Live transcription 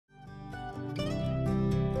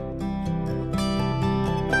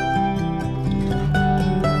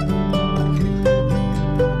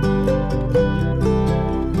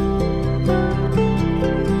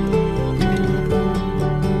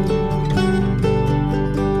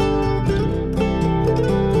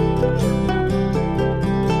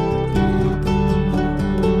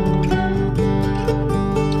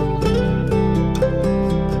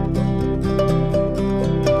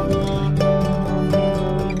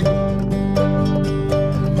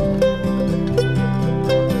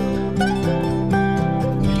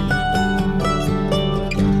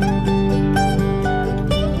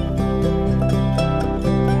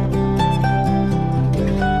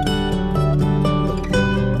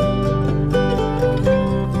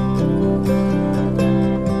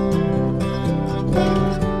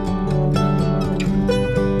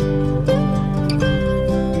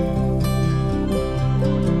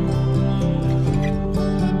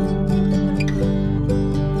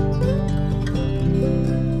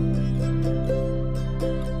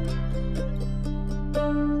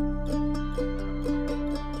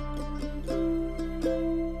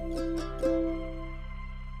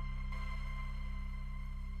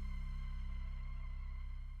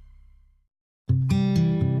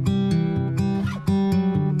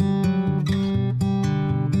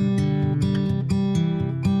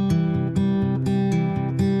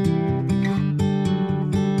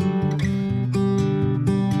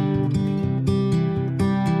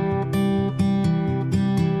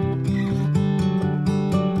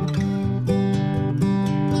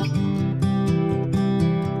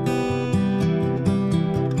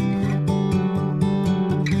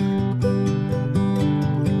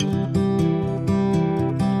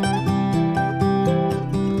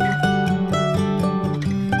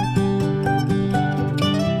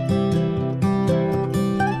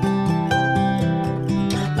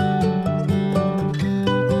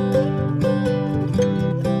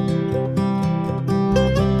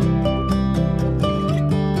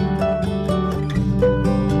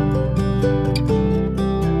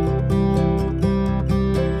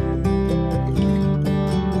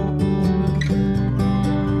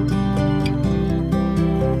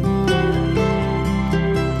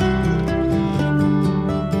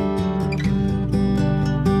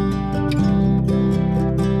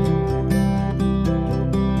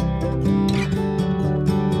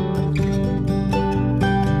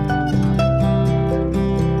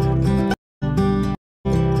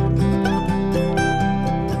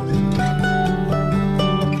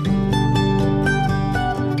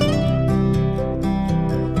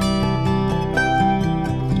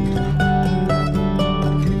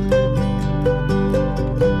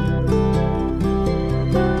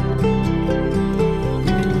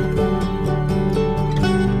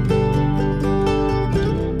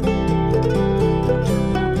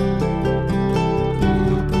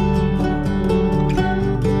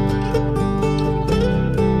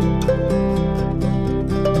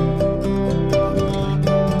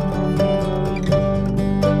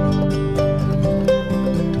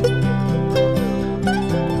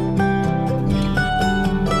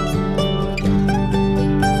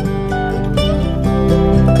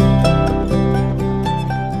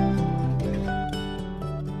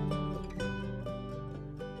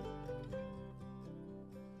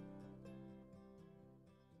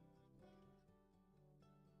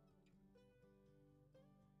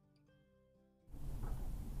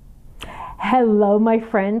Hello, my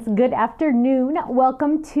friends. Good afternoon.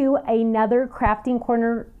 Welcome to another crafting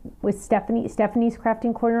corner with Stephanie. Stephanie's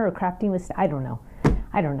crafting corner or crafting with, I don't know.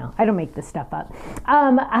 I don't make this stuff up.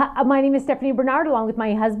 My name is Stephanie Bernard, along with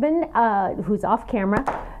my husband, who's off camera.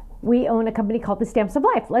 We own a company called The Stamps of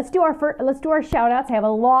Life. Let's do our shout outs. I have a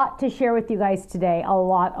lot to share with you guys today. A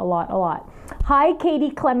lot. Hi, Katie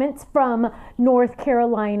Clements from North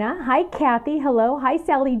Carolina. Hi, Kathy. Hello. Hi,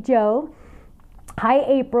 Sally Joe. Hi,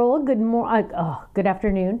 April. Good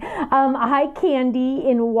afternoon. Hi, Candy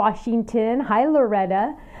in Washington. Hi,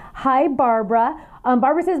 Loretta. Hi, Barbara.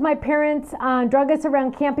 Barbara says, my parents drug us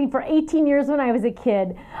around camping for 18 years when I was a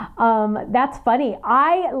kid. That's funny.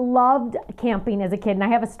 I loved camping as a kid, and I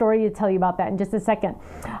have a story to tell you about that in just a second.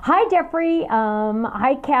 Hi, Jeffrey.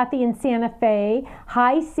 Hi, Kathy in Santa Fe.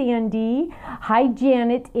 Hi, Sandy. Hi,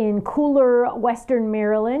 Janet in cooler Western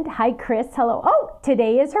Maryland. Hi, Chris. Hello. Oh,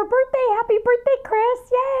 today is her birthday. Happy birthday, Chris.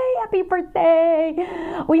 Yay, happy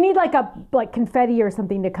birthday. We need like confetti or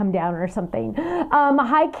something to come down or something.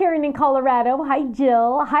 Hi, Karen in Colorado. Hi,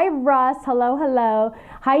 Jill. Hi, Russ. Hello.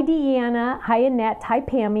 Hi, Deanna. Hi, Annette. Hi,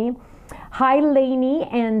 Pammy. Hi, Lainey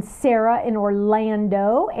and Sarah in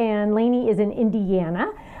Orlando. And Lainey is in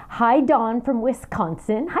Indiana. Hi, Dawn from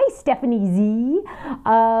Wisconsin. Hi, Stephanie Z.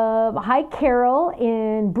 Hi, Carol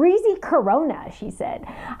in breezy Corona, she said.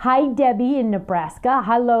 Hi, Debbie in Nebraska.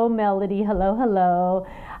 Hello, Melody. Hello.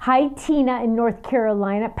 Hi, Tina in North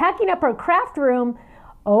Carolina. Packing up her craft room.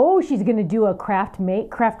 Oh, she's going to do a craft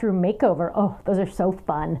room makeover. Oh, those are so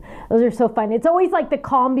fun. It's always like the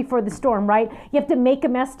calm before the storm, right? You have to make a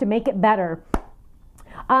mess to make it better.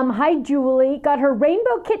 Hi, Julie. Got her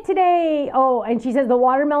rainbow kit today. Oh, and she says the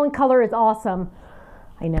watermelon color is awesome.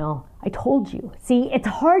 I know. I told you. See, it's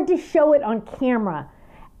hard to show it on camera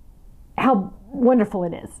how wonderful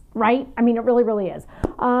it is, right? I mean, it really is.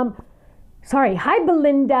 Sorry. Hi,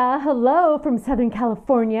 Belinda. Hello from Southern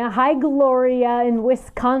California. Hi, Gloria in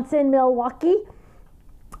Wisconsin, Milwaukee.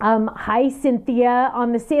 Hi, Cynthia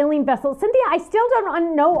on the sailing vessel. Cynthia, I still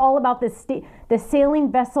don't know all about the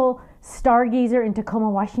sailing vessel Stargazer in Tacoma,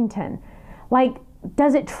 Washington. Like,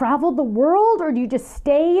 does it travel the world or do you just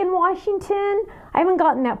stay in Washington? I haven't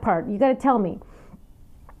gotten that part. You got to tell me.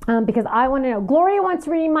 Because I want to know. Gloria wants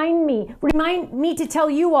to remind me to tell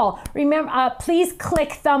you all. Remember, please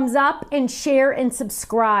click thumbs up and share and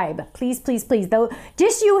subscribe. Please. Though,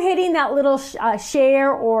 just you hitting that little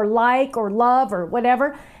share or like or love or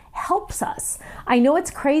whatever helps us. I know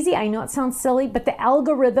it's crazy. I know it sounds silly, but the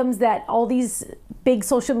algorithms that all these big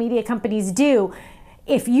social media companies do,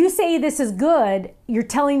 if you say this is good, you're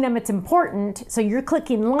telling them it's important. So you're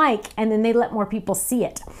clicking like, and then they let more people see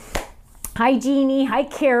it. Hi, Jeannie. Hi,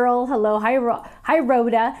 Carol. Hello. Hi,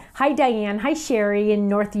 Rhoda. Hi, Diane. Hi, Sherry in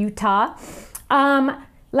North Utah.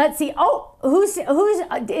 Let's see. Oh, is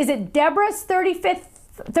it Deborah's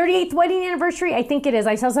 38th wedding anniversary? I think it is.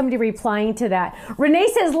 I saw somebody replying to that. Renee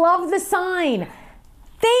says, love the sign.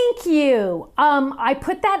 Thank you. I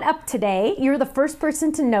put that up today. You're the first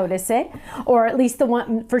person to notice it, or at least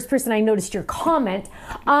the first person I noticed your comment.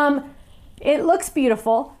 It looks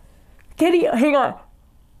beautiful. Kenny, hang on.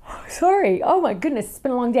 Sorry. Oh my goodness, it's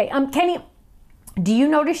been a long day. Kenny, do you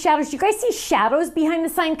notice shadows? Do you guys see shadows behind the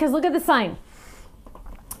sign? Because look at the sign.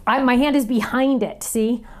 My hand is behind it.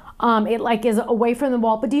 See, it like is away from the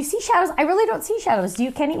wall. But do you see shadows? I really don't see shadows. Do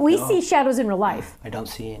you, Kenny? We see shadows in real life. I don't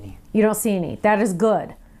see any. You don't see any. That is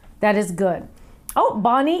good. Oh,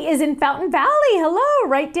 Bonnie is in Fountain Valley. Hello,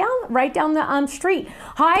 right down the street.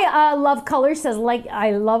 Hi, Love Color says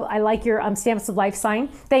I like your Stamps of Life sign.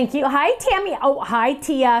 Thank you. Hi, Tammy. Oh, hi,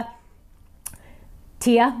 Tia.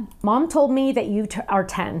 Tia, Mom told me that you are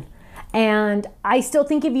 10, and I still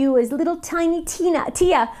think of you as little tiny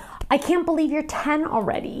Tia. I can't believe you're 10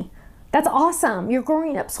 already. That's awesome. You're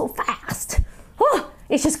growing up so fast. Whew.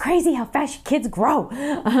 It's just crazy how fast kids grow.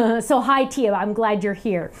 So hi, Tia. I'm glad you're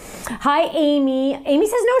here. Hi, Amy. Amy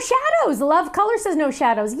says no shadows. Love Color says no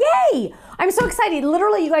shadows. Yay! I'm so excited.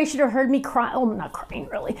 Literally, you guys should have heard me cry. Oh, I'm not crying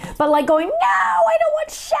really, but like going, no, I don't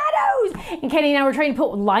want shadows. And Kenny and I were trying to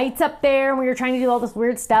put lights up there, and we were trying to do all this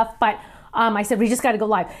weird stuff, but I said, we just got to go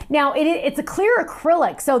live. Now, it's a clear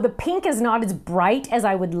acrylic, so the pink is not as bright as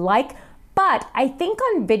I would like, but I think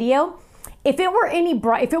on video, if it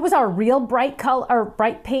was our real bright color or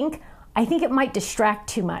bright pink, I think it might distract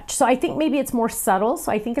too much. So I think maybe it's more subtle.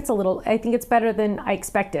 So I think it's better than I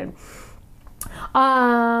expected.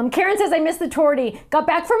 Karen says, I missed the torty. Got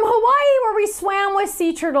back from Hawaii where we swam with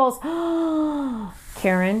sea turtles.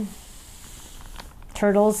 Karen,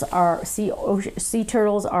 sea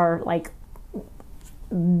turtles are like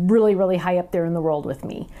really high up there in the world with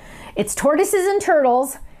me. It's tortoises and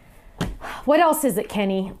turtles. What else is it,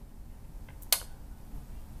 Kenny?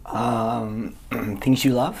 Things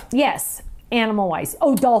you love? Yes, animal-wise.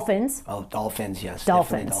 Oh, dolphins. Oh, dolphins, yes.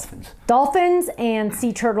 Dolphins. Definitely dolphins. Dolphins and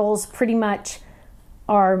sea turtles pretty much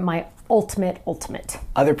are my ultimate.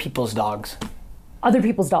 Other people's dogs. Other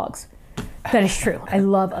people's dogs. That is true. I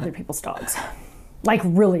love other people's dogs. Like,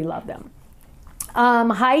 really love them.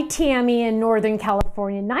 Hi, Tammy in Northern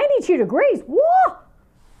California. 92 degrees. Whoa!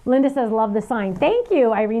 Linda says, love the sign. Thank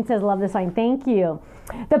you. Irene says, love the sign. Thank you.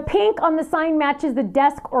 The pink on the sign matches the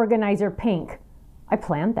desk organizer pink. I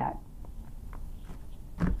planned that.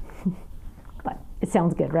 But it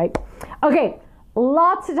sounds good, right? Okay,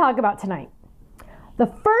 lots to talk about tonight. The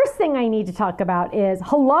first thing I need to talk about is,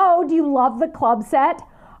 hello, do you love the club set?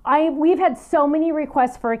 We've had so many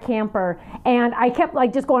requests for a camper, and I kept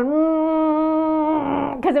like just going,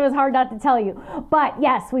 because it was hard not to tell you. But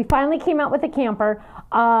yes, we finally came out with a camper.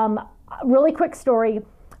 Really quick story.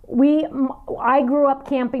 I grew up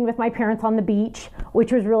camping with my parents on the beach,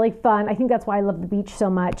 which was really fun. I think that's why I love the beach so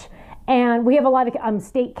much. And we have a lot of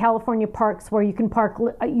state California parks where you can park,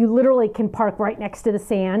 you literally can park right next to the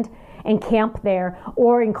sand and camp there.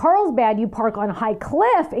 Or in Carlsbad, you park on a high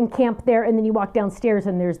cliff and camp there, and then you walk downstairs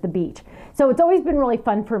and there's the beach. So it's always been really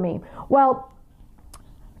fun for me. Well,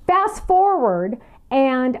 fast forward,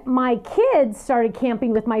 and my kids started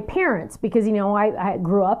camping with my parents because, you know, I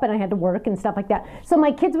grew up and I had to work and stuff like that. So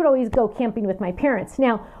my kids would always go camping with my parents.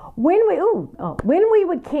 Now, when we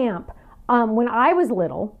would camp, when I was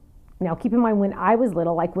little, now keep in mind when I was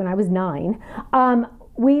little, like when I was 9,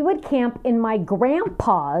 we would camp in my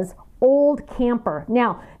grandpa's old camper.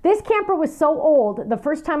 Now, this camper was so old, the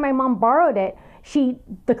first time my mom borrowed it,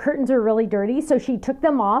 the curtains were really dirty, so she took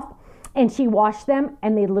them off and she washed them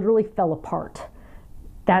and they literally fell apart.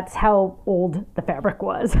 That's how old the fabric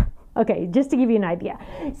was. Okay, just to give you an idea.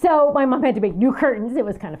 So my mom had to make new curtains. It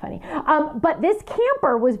was kind of funny. But this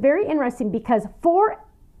camper was very interesting because for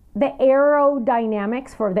the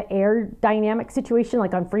aerodynamics, for the air dynamic situation,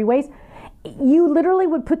 like on freeways, you literally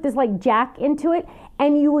would put this like jack into it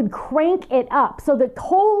and you would crank it up. So the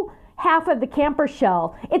whole half of the camper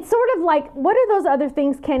shell, it's sort of like, what are those other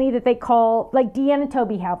things, Kenny, that they call, like Deanna and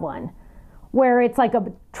Toby have one, where it's like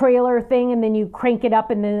a trailer thing and then you crank it up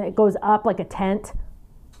and then it goes up like a tent.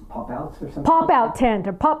 Pop outs or something? Pop out tent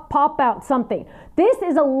or pop out something. This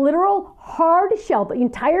is a literal hard shell. The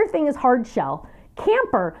entire thing is hard shell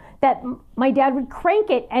camper that my dad would crank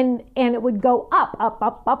it and it would go up.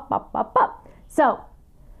 So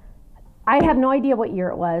I have no idea what year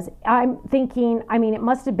it was. I'm thinking, I mean, it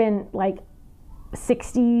must have been like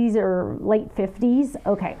 60s or late 50s.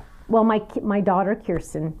 Okay. Well, my daughter,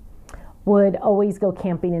 Kirsten, would always go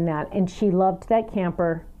camping in that, and she loved that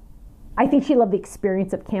camper. I think she loved the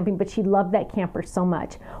experience of camping, but she loved that camper so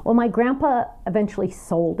much. Well, my grandpa eventually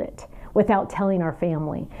sold it without telling our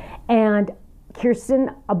family. And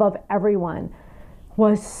Kirsten, above everyone,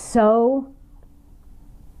 was so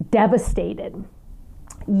devastated.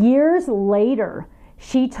 Years later,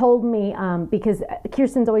 she told me, because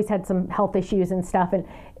Kirsten's always had some health issues and stuff, and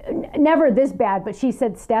never this bad, but she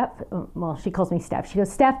said, Steph, well, she calls me Steph. She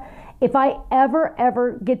goes, Steph, if I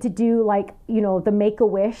ever get to do like, you know, the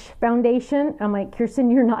Make-A-Wish Foundation, I'm like, Kirsten,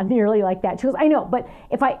 you're not nearly like that. She goes, I know, but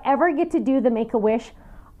if I ever get to do the Make-A-Wish,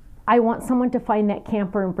 I want someone to find that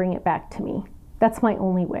camper and bring it back to me. That's my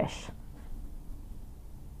only wish.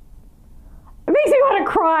 It makes me want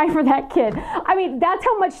to cry for that kid. I mean, that's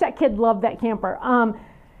how much that kid loved that camper.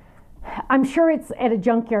 I'm sure it's at a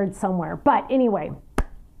junkyard somewhere, but anyway.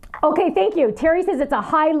 Okay, thank you. Terry says it's a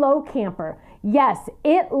high-low camper. Yes,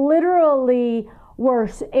 it literally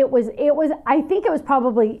was, I think it was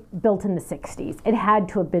probably built in the 60s. It had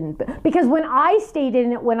to have been, because when I stayed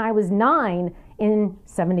in it when I was 9 in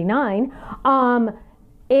 79,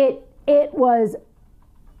 it was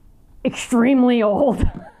extremely old.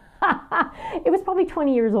 It was probably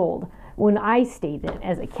 20 years old when I stayed in it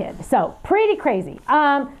as a kid. So pretty crazy.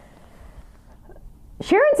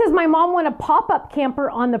 Sharon says, my mom won a pop-up camper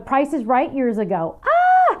on The Price is Right years ago.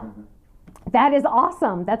 That is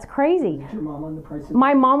awesome. That's crazy. Was your mom on The Price is Right?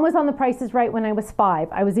 My mom was on The Price is Right when I was 5.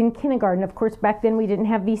 I was in kindergarten. Of course, back then we didn't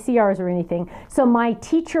have VCRs or anything. So my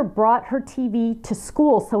teacher brought her TV to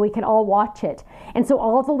school so we could all watch it. And so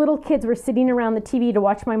all the little kids were sitting around the TV to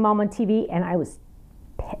watch my mom on TV, and I was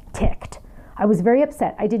ticked. I was very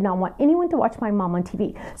upset. I did not want anyone to watch my mom on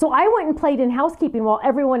TV. So I went and played in housekeeping while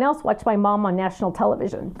everyone else watched my mom on national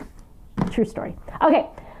television. True story. Okay.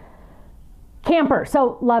 Camper.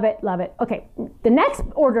 So love it, love it. Okay. The next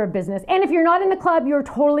order of business, and if you're not in the club, you're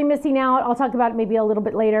totally missing out. I'll talk about it maybe a little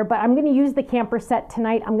bit later, but I'm going to use the camper set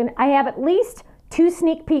tonight. I have at least 2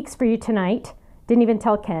 sneak peeks for you tonight. Didn't even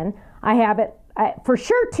tell Ken. I have it for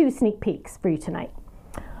sure 2 sneak peeks for you tonight.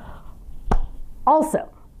 Also,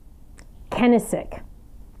 Ken is sick.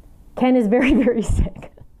 Ken is very, very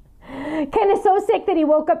sick. Ken is so sick that he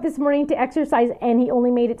woke up this morning to exercise and he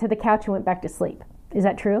only made it to the couch and went back to sleep. Is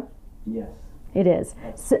that true? Yes. It is.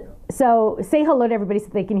 So say hello to everybody so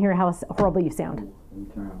they can hear how horrible you sound.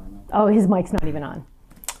 Oh, his mic's not even on.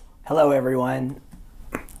 Hello, everyone.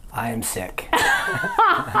 I am sick.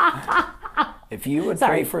 If you would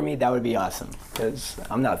pray for me, that would be awesome. Because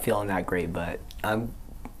I'm not feeling that great, but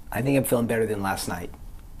I think I'm feeling better than last night.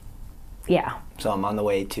 Yeah. So I'm on the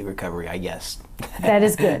way to recovery, I guess. That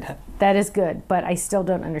is good. That is good, but I still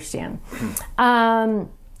don't understand. Sharon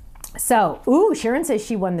says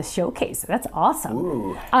she won the showcase. That's awesome.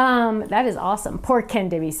 Ooh. That is awesome. Poor Ken,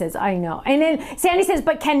 Debbie says, I know. And then Sandy says,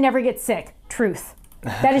 but Ken never gets sick. Truth.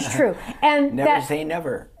 That is true. And never say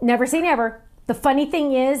never. Never say never. The funny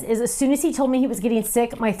thing is as soon as he told me he was getting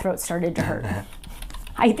sick, my throat started to hurt.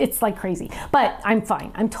 It's like crazy. But I'm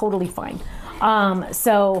fine. I'm totally fine.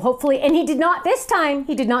 So hopefully, and this time,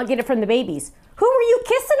 he did not get it from the babies. Who were you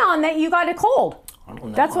kissing on that you got a cold? I don't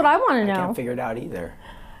know. That's what I want to know. I can't figure it out either.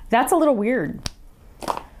 That's a little weird.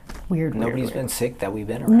 Nobody's been sick that we've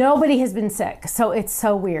been around. Nobody has been sick. So it's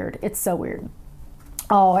so weird. It's so weird.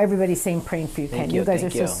 Oh, everybody's saying praying for you, Ken. You guys are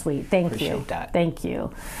so sweet. Thank you. Appreciate that. Thank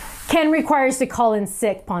you. Ken requires to call in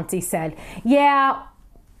sick, Ponzi said. Yeah,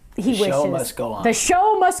 he wishes. The show must go on. The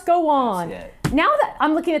show must go on. That's it. Now that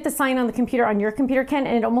I'm looking at the sign on the computer, on your computer, Ken,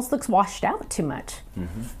 and it almost looks washed out too much.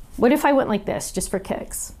 Mm-hmm. What if I went like this, just for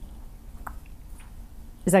kicks?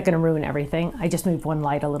 Is that going to ruin everything? I just moved one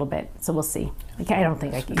light a little bit, so we'll see. Okay, I don't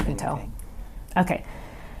think you can tell. Okay.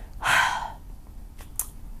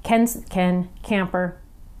 Camper,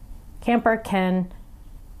 Ken.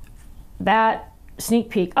 That sneak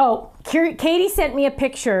peek. Oh, Katie sent me a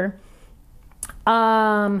picture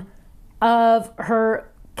of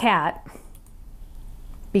her cat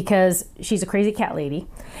because she's a crazy cat lady.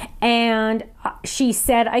 And she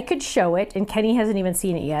said I could show it, and Kenny hasn't even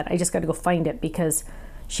seen it yet. I just got to go find it because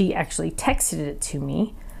she actually texted it to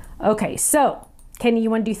me. Okay, so Kenny, you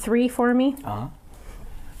want to do 3 for me? Uh-huh.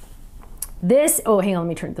 Hang on, let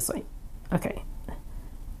me turn it this way. Okay.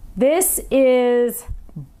 This is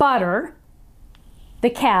Butter, the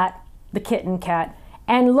kitten cat,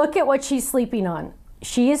 and look at what she's sleeping on.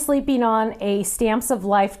 She is sleeping on a Stamps of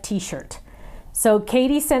Life t-shirt. So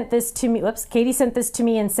Katie sent this to me. Katie sent this to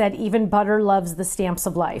me and said, even Butter loves the Stamps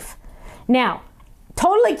of Life. Now,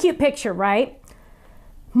 totally cute picture, right?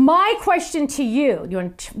 My question to you, do you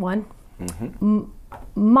want one? Mm-hmm.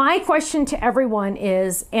 My question to everyone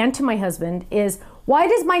is, and to my husband, is why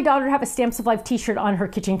does my daughter have a Stamps of Life t-shirt on her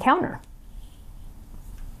kitchen counter?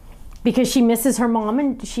 Because she misses her mom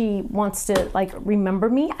and she wants to remember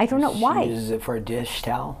me? I don't know why. She uses it for a dish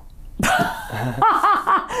towel?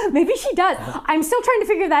 Maybe she does. I'm still trying to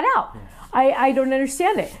figure that out. I don't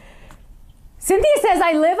understand it. Cynthia says,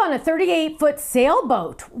 I live on a 38-foot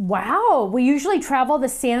sailboat. Wow. We usually travel the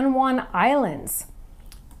San Juan Islands.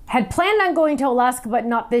 Had planned on going to Alaska, but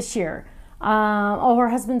not this year. Her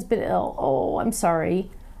husband's been ill. Oh, I'm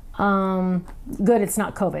sorry. Good, it's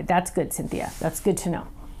not COVID. That's good, Cynthia. That's good to know.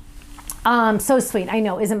 So sweet. I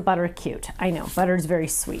know. Isn't Butter cute? I know. Butter's very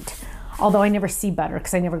sweet. Although I never see Butter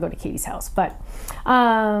because I never go to Katie's house. But,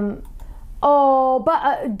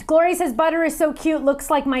 Gloria says, Butter is so cute. Looks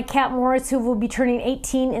like my cat Morris, who will be turning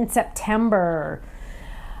 18 in September.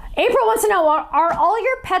 April wants to know, are all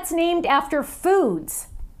your pets named after foods?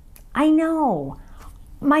 I know.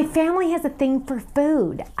 My family has a thing for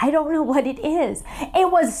food. I don't know what it is.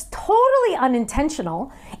 It was totally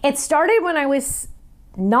unintentional. It started when I was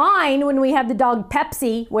 9 when we had the dog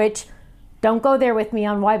Pepsi, which don't go there with me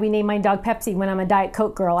on why we named my dog Pepsi when I'm a Diet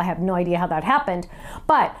Coke girl. I have no idea how that happened.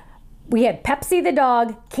 But we had Pepsi the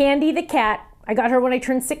dog, Candy the cat. I got her when I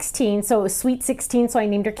turned 16, so it was Sweet 16, so I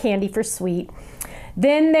named her Candy for sweet.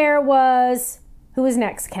 Then there was, who was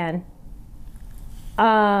next, Ken?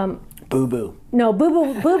 Boo Boo. No, Boo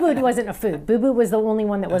Boo wasn't a food. Boo Boo was the only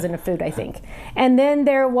one that wasn't a food, I think. And then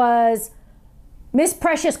there was Miss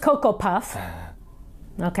Precious Cocoa Puff.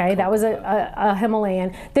 Okay, that was a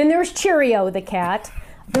Himalayan. Then there's Cheerio, the cat.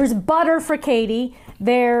 There's Butter for Katie.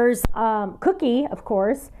 There's Cookie, of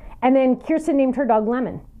course. And then Kirsten named her dog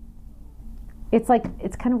Lemon. It's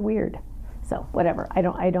kind of weird. So whatever,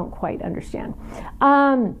 I don't quite understand.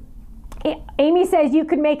 Amy says you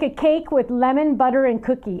could make a cake with lemon, butter, and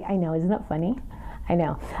cookie. I know, isn't that funny? I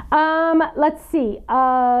know. Let's see.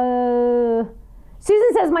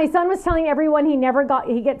 Susan says, my son was telling everyone he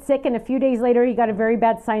gets sick, and a few days later he got a very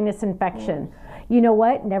bad sinus infection. You know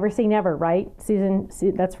what? Never say never, right? Susan,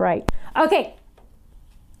 that's right. Okay.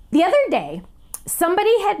 The other day,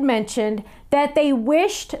 somebody had mentioned that they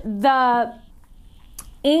wished the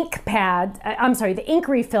ink pads, I'm sorry, the ink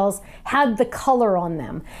refills had the color on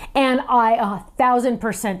them. And I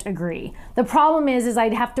 1000% agree. The problem is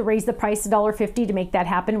I'd have to raise the price $1.50 to make that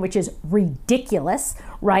happen, which is ridiculous,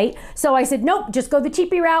 right? So I said, nope, just go the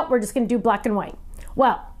cheapy route. We're just gonna do black and white.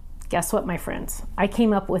 Well, guess what, my friends? I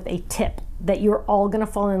came up with a tip that you're all gonna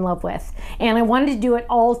fall in love with. And I wanted to do it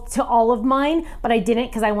all to all of mine, but I didn't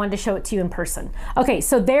because I wanted to show it to you in person. Okay,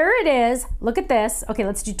 so there it is. Look at this. Okay,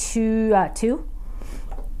 let's do two.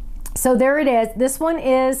 So there it is. This one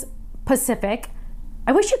is Pacific.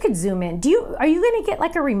 I wish you could zoom in. Are you gonna get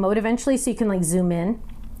like a remote eventually so you can like zoom in?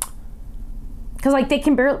 Because like they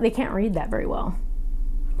can't read that very well.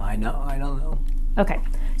 I don't know. Okay,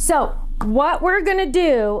 so what we're gonna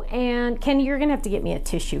do, and Kenny, you're gonna have to get me a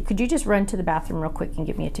tissue. Could you just run to the bathroom real quick and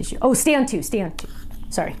get me a tissue? Oh, stay on two.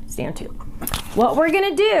 Sorry, stay on two. What we're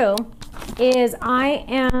gonna do is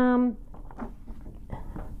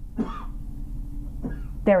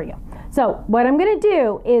there we go. So what I'm gonna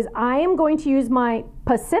do is I am going to use my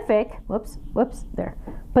Pacific,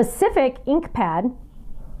 Pacific ink pad,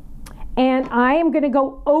 and I am gonna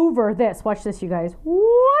go over this. Watch this, you guys.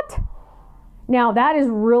 What? Now that is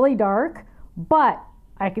really dark, but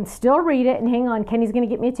I can still read it, and hang on, Kenny's gonna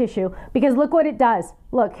get me a tissue, because look what it does.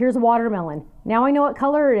 Look, here's watermelon. Now I know what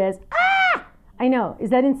color it is. Ah! I know,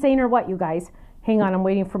 is that insane or what, you guys? Hang on, I'm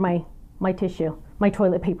waiting for my tissue, my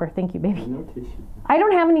toilet paper. Thank you, baby. No tissue. I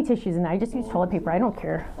don't have any tissues in there, I just use toilet paper, I don't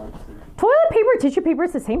care. Toilet paper, tissue paper,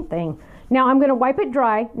 it's the same thing. Now I'm gonna wipe it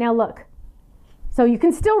dry. Now look, so you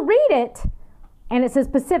can still read it, and it says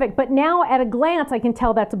Pacific, but now at a glance I can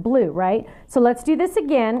tell that's blue, right? So let's do this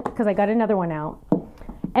again, because I got another one out.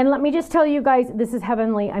 And let me just tell you guys, this is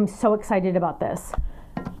heavenly. I'm so excited about this.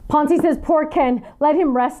 Ponzi says, poor Ken, let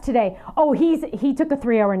him rest today. Oh, he took a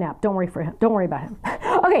 3-hour nap. Don't worry for him. Don't worry about him.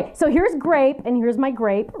 Okay, so here's grape, and here's my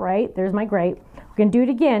grape, right? There's my grape. We're gonna do it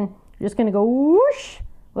again. We're just gonna go whoosh.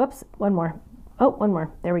 Whoops, one more. Oh, one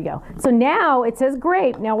more. There we go. So now it says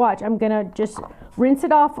grape. Now watch, I'm gonna just rinse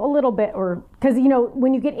it off a little bit, or because you know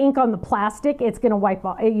when you get ink on the plastic, it's gonna wipe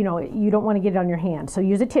off. You know, you don't want to get it on your hand, so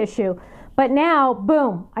use a tissue. But now,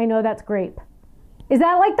 boom, I know that's grape. Is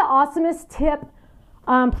that like the awesomest tip?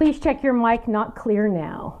 Please check your mic, not clear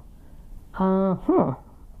now.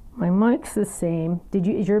 My mic's the same.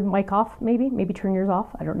 Is your mic off maybe? Maybe turn yours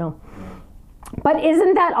off, I don't know. But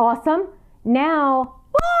isn't that awesome? Now,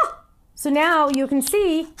 so now you can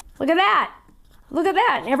see, look at that. Look at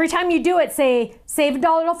that. Every time you do it, say, saved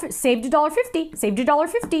 $1.50, saved $1.50, saved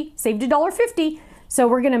 $1.50, saved $1.50. So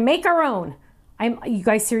we're gonna make our own. You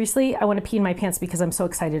guys, seriously, I wanna pee in my pants because I'm so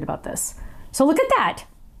excited about this. So look at that.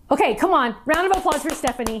 Okay, come on, round of applause for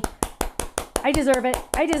Stephanie. I deserve it,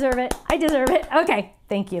 I deserve it, I deserve it. Okay,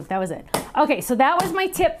 thank you, that was it. Okay, so that was my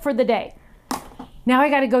tip for the day. Now I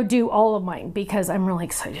gotta go do all of mine because I'm really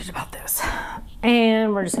excited about this.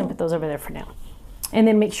 And we're just gonna put those over there for now. And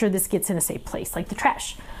then make sure this gets in a safe place, like the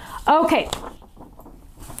trash. Okay,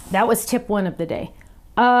 that was tip 1 of the day.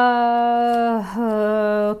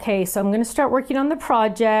 Okay, so I'm gonna start working on the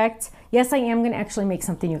project. Yes, I am gonna actually make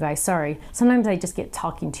something, you guys, sorry. Sometimes I just get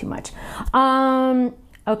talking too much.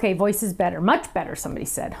 Okay, voice is better, much better, somebody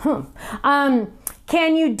said.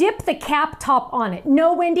 Can you dip the cap top on it?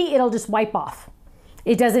 No, Wendy, it'll just wipe off.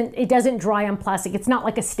 It doesn't dry on plastic. It's not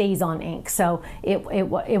like a stays-on ink, so it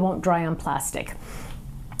won't dry on plastic.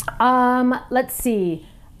 Let's see.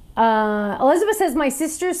 Elizabeth says, my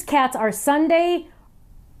sister's cats are Sunday,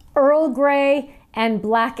 Earl Grey, and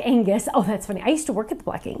Black Angus. Oh, that's funny. I used to work at the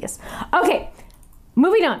Black Angus. Okay,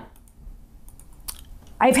 moving on.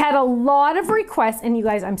 I've had a lot of requests, and you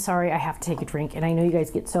guys, I'm sorry, I have to take a drink, and I know you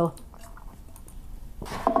guys get so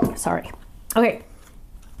sorry. Okay,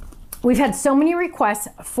 we've had so many requests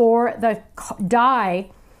for the die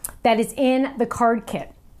that is in the card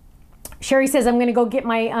kit. Sherry says, I'm gonna go get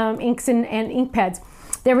my inks and ink pads.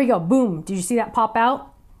 There we go, boom. Did you see that pop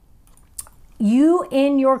out? You,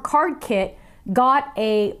 in your card kit, got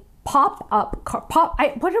a pop-up,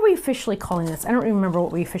 what are we officially calling this? I don't remember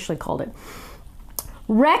what we officially called it.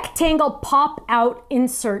 Rectangle pop-out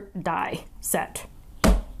insert die set.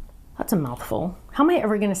 That's a mouthful. How am I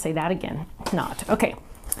ever gonna say that again? Not, okay.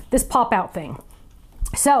 This pop-out thing.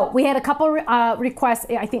 So we had a couple requests,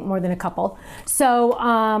 I think more than a couple.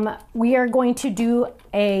 So we are going to do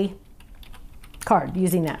a card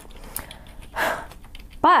using that.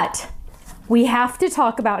 But we have to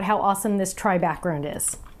talk about how awesome this tri-background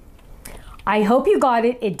is. I hope you got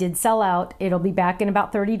it. It did sell out. It'll be back in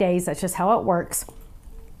about 30 days. That's just how it works.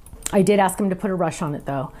 I did ask him to put a rush on it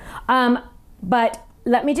though. But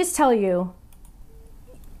let me just tell you,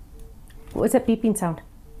 what's that beeping sound?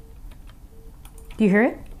 Do you hear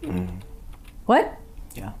it? Mm. What?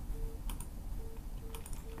 Yeah.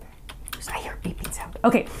 I hear beeping sound.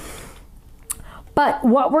 Okay. But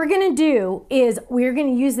what we're going to do is we're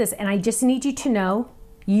going to use this, and I just need you to know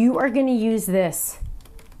you are going to use this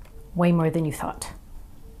way more than you thought.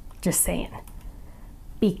 Just saying.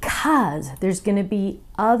 Because there's going to be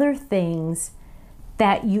other things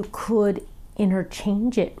that you could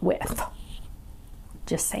interchange it with.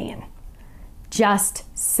 Just saying. Just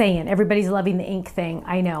saying. Everybody's loving the ink thing.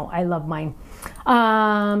 I know. I love mine.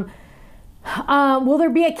 Will there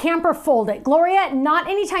be a camper folded? Gloria, not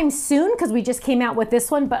anytime soon because we just came out with this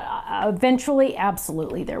one, but eventually,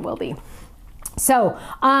 absolutely, there will be. So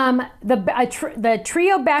the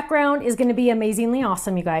trio background is going to be amazingly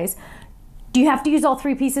awesome, you guys. Do you have to use all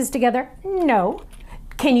three pieces together? No.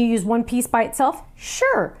 Can you use one piece by itself?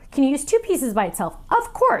 Sure. Can you use two pieces by itself?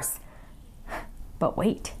 Of course. But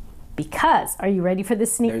wait, because, are you ready for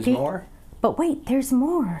this sneak peek? There's more? But wait, there's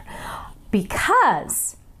more.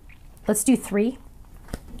 Because, let's do three.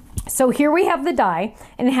 So here we have the die,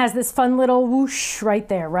 and it has this fun little whoosh right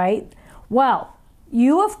there, right? Well,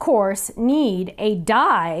 you of course need a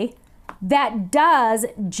die that does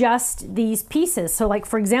just these pieces. So like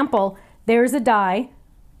for example, there's a die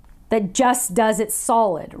that just does it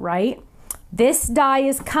solid, right? This die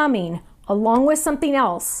is coming along with something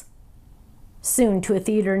else soon to a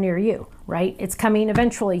theater near you, right? It's coming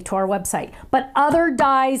eventually to our website. But other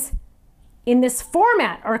dies in this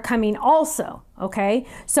format are coming also, okay?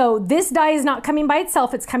 So this die is not coming by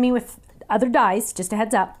itself, it's coming with other dies, just a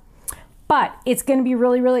heads up. But it's gonna be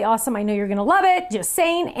really, really awesome. I know you're gonna love it, just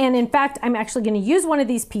saying. And in fact, I'm actually gonna use one of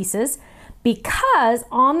these pieces because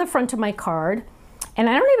on the front of my card, and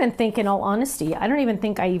I don't even think, in all honesty, I don't even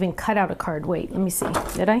think I even cut out a card. Wait, let me see,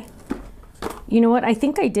 did I? You know what, I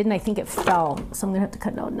think I did, and I think it fell. So I'm gonna have to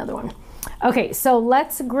cut out another one. Okay, so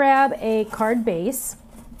let's grab a card base.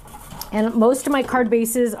 And most of my card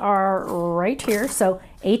bases are right here. So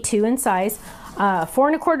A2 in size, 4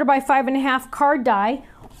 1/4 by 5 1/2 card die.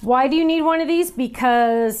 Why do you need one of these?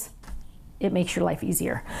 Because it makes your life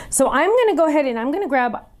easier. So I'm gonna go ahead and I'm gonna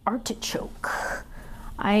grab artichoke.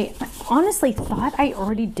 I honestly thought I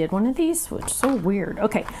already did one of these, which is so weird.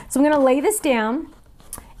 Okay, so I'm gonna lay this down.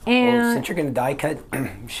 And well, since you're gonna die cut,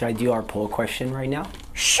 should I do our poll question right now?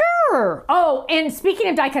 Sure. Oh, and speaking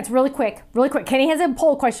of die cuts, really quick. Kenny has a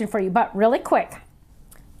poll question for you, but really quick.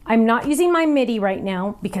 I'm not using my MIDI right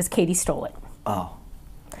now because Katie stole it. Oh.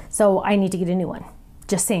 So I need to get a new one.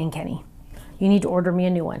 Just saying, Kenny. You need to order me a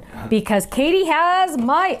new one because Katie has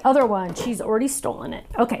my other one. She's already stolen it.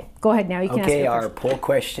 Okay, go ahead now. You can ask Okay, your our poll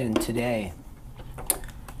question today.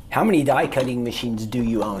 How many die cutting machines do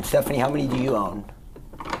you own? Stephanie, how many do you own?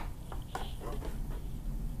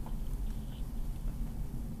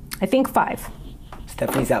 I think 5.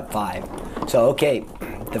 Stephanie's at 5. So, okay,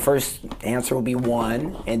 the first answer will be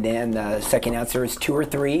 1, and then the second answer is 2 or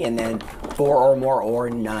 3, and then 4 or more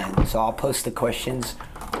or none. So I'll post the questions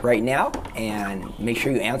right now, and make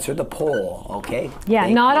sure you answer the poll, okay? Yeah,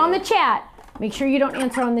 Thank not you. on the chat. Make sure you don't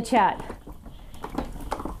answer on the chat.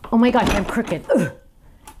 Oh my gosh, I'm crooked. Ugh.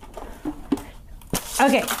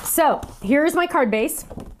 Okay, so here's my card base.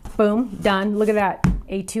 Boom, done. Look at that,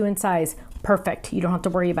 A2 in size. Perfect, you don't have to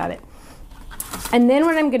worry about it. And then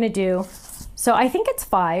what I'm gonna do, so I think it's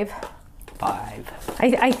 5. 5.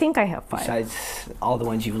 I think I have 5. Besides all the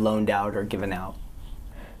ones you've loaned out or given out.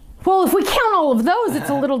 Well, if we count all of those, it's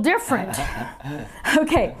a little different.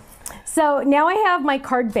 Okay, so now I have my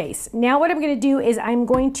card base. Now what I'm gonna do is I'm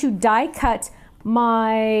going to die cut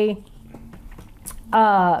my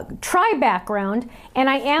tri background, and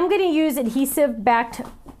I am gonna use adhesive backed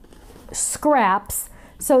scraps.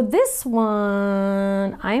 So this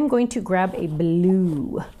one, I'm going to grab a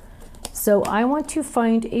blue. So I want to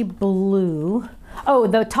find a blue. Oh,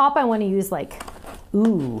 the top I want to use like,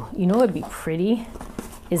 ooh, you know what would be pretty?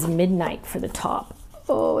 Is midnight for the top.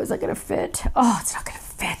 Oh, is that gonna fit? Oh, it's not gonna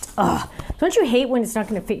fit. Oh, don't you hate when it's not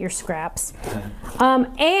gonna fit your scraps? I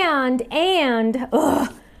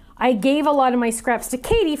gave a lot of my scraps to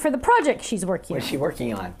Katie for the project she's working on. What is she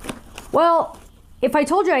working on? Well, if I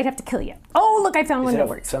told you, I'd have to kill you. Oh, look, I found one that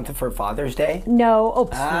works. Something for Father's Day? No, oh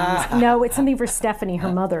please. No, it's something for Stephanie,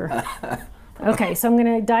 her mother. Okay, so I'm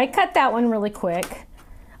gonna die cut that one really quick.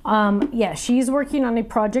 Yeah, she's working on a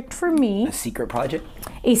project for me. A secret project?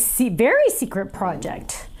 A very secret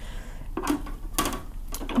project.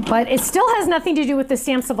 But it still has nothing to do with the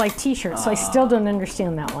Stamps of Life t-shirt, so I still don't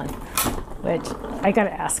understand that one, which I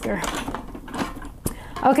gotta ask her.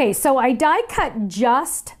 Okay, so I die cut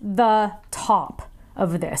just the top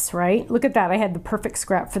of this, right? Look at that, I had the perfect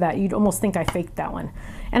scrap for that. You'd almost think I faked that one.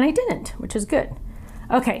 And I didn't, which is good.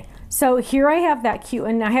 Okay, So here I have that cute,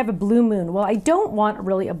 and I have a blue moon. Well, I don't want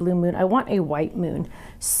really a blue moon. I want a white moon.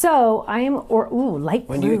 So I am, light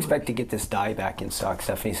blue. When do you expect to get this die back in stock,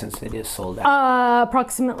 Stephanie, since it is sold out?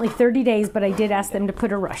 Approximately 30 days, but I did ask them to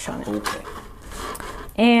put a rush on it. Okay.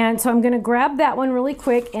 And so I'm gonna grab that one really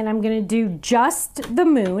quick, and I'm gonna do just the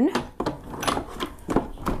moon.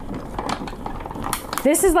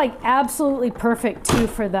 This is like absolutely perfect too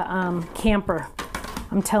for the camper,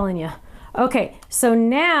 I'm telling you. Okay, so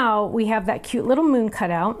now we have that cute little moon cut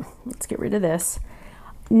out. Let's get rid of this.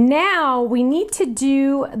 Now we need to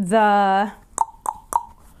do the,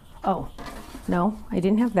 oh, no, I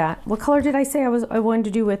didn't have that. What color did I say I wanted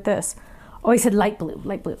to do with this? Oh, I said light blue,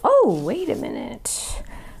 light blue. Oh, wait a minute.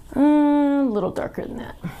 A little darker than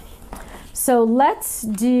that. So let's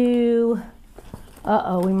do,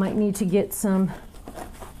 we might need to get some,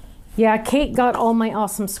 yeah, Kate got all my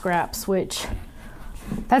awesome scraps, which,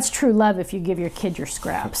 that's true love if you give your kid your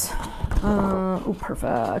scraps. Oh,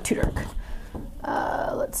 perfect, too dark.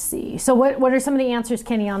 Let's see. So what are some of the answers,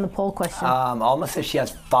 Kenny, on the poll question? Alma says she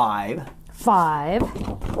has 5.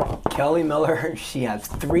 5. Kelly Miller, she has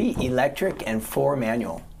 3 electric and 4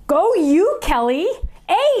 manual. Go you, Kelly.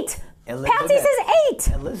 8. Patsy says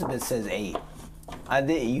 8. Elizabeth says 8.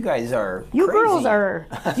 You guys are You crazy. girls are,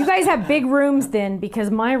 you guys have big rooms then,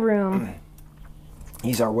 because my room.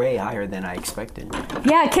 These are way higher than I expected.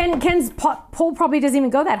 Yeah, Ken's poll probably doesn't even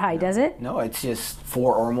go that high, does it? No, it's just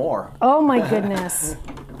 4 or more. Oh my goodness.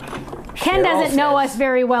 Ken doesn't know us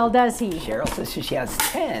very well, does he? Cheryl says she has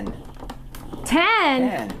 10.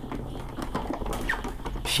 10?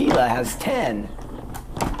 Sheila has 10.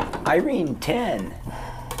 Irene, 10.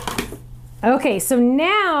 Okay, so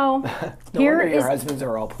now Your husbands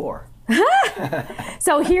are all poor.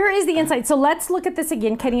 So here is the inside. So let's look at this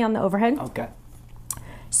again, Kenny, on the overhead. Okay.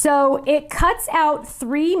 So it cuts out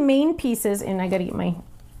 3 main pieces, and I gotta get my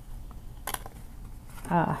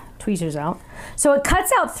tweezers out. So it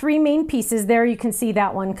cuts out 3 main pieces. There you can see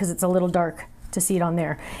that one because it's a little dark to see it on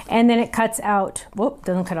there. And then it cuts out, whoop,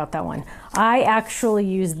 doesn't cut out that one. I actually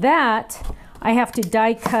use that. I have to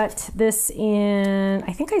die cut this in,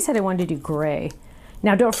 I think I said I wanted to do gray.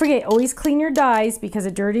 Now don't forget, always clean your dies, because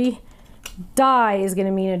a dirty die is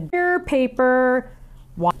gonna mean a mirror paper.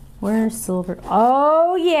 Where's silver?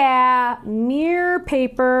 Oh yeah, mirror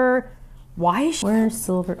paper. Where's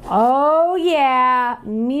silver? Oh yeah,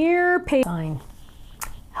 mirror paper. Sign.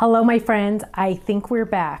 Hello my friends, I think we're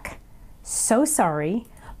back. So sorry.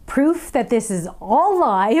 Proof that this is all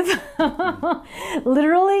live.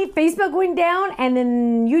 Literally, Facebook went down, and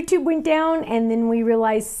then YouTube went down, and then we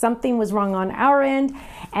realized something was wrong on our end,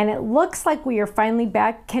 and it looks like we are finally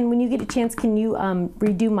back. Ken, when you get a chance, can you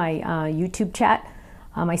redo my YouTube chat?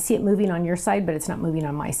 I see it moving on your side, but it's not moving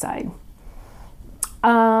on my side.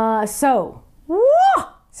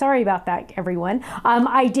 Sorry about that, everyone.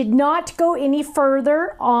 I did not go any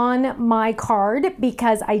further on my card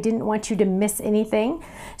because I didn't want you to miss anything.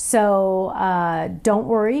 So don't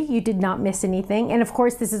worry, you did not miss anything. And of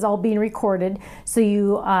course, this is all being recorded, so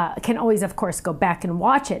you can always, of course, go back and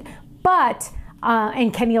watch it. But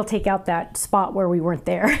and Kenny will take out that spot where we weren't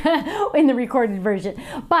there in the recorded version.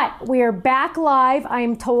 But we are back live,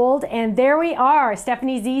 I'm told, and there we are.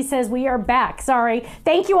 Stephanie Z says we are back. Sorry.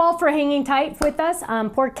 Thank you all for hanging tight with us.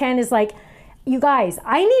 Poor Ken is like, you guys,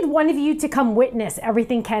 I need one of you to come witness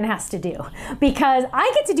everything Ken has to do, because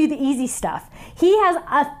I get to do the easy stuff. He has,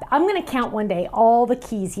 I'm going to count one day all the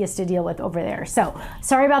keys he has to deal with over there. So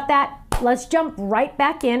sorry about that. Let's jump right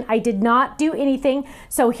back in. I did not do anything.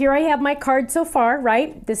 So here I have my card so far,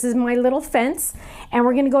 right? This is my little fence, and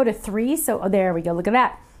we're going to go to 3. So there we go. Look at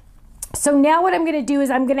that. So now what I'm going to do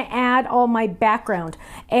is I'm going to add all my background,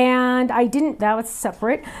 and that was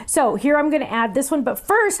separate. So here I'm going to add this one, but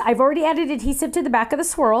first I've already added adhesive to the back of the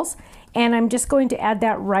swirls, and I'm just going to add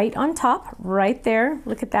that right on top, right there.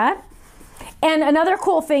 Look at that. And another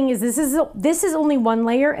cool thing is this is only 1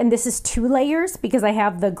 layer, and this is 2 layers because I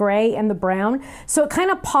have the gray and the brown. So it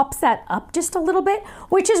kind of pops that up just a little bit,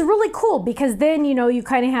 which is really cool, because then, you know, you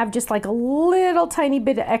kind of have just like a little tiny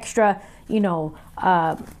bit of extra, you know,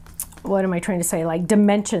 what am I trying to say, like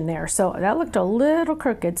dimension there. So that looked a little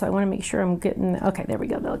crooked, so I want to make sure I'm getting, okay, there we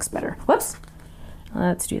go, that looks better. Whoops,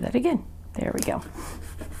 let's do that again. There we go.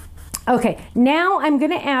 Okay, now I'm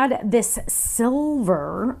gonna add this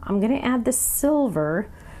silver.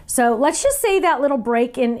 So let's just say that little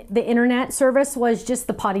break in the internet service was just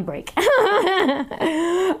the potty break.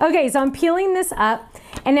 Okay, so I'm peeling this up,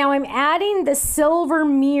 and now I'm adding the silver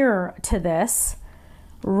mirror to this.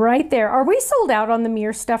 Right there. Are we sold out on the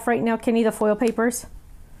mirror stuff right now, Kenny, the foil papers?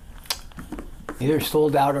 Either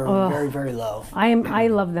sold out or very, very low. I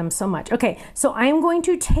love them so much. Okay, so I'm going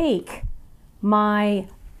to take my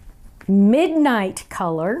Midnight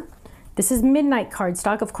color. This is Midnight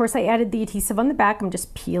cardstock. Of course, I added the adhesive on the back. I'm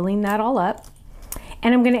just peeling that all up.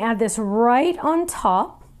 And I'm going to add this right on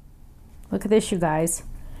top. Look at this, you guys.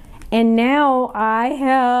 And now I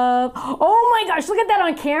have, oh my gosh, look at that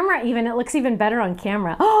on camera even. It looks even better on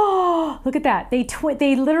camera. Oh, look at that.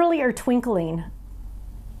 They literally are twinkling.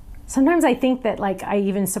 Sometimes I think that like I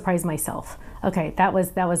even surprise myself. Okay, that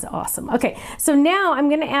was awesome. Okay, so now I'm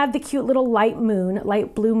gonna add the cute little light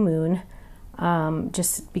blue moon,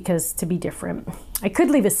 just because to be different. I could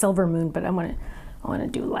leave a silver moon, but I wanna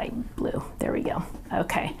do light blue. There we go.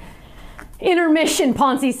 Okay. Intermission,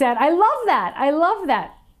 Ponzi said. I love that. I love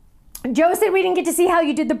that. Joe said we didn't get to see how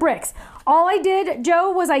you did the bricks. All I did,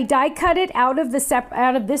 Joe, was I die cut it out of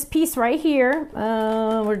this piece right here.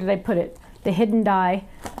 Where did I put it? The hidden die.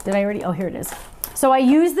 Did I already? Oh, here it is. So I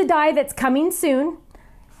used the die that's coming soon,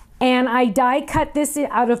 and I die cut this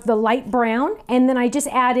out of the light brown, and then I just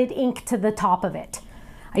added ink to the top of it.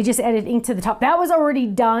 I just added ink to the top. That was already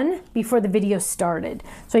done before the video started.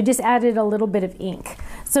 So I just added a little bit of ink.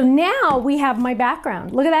 So now we have my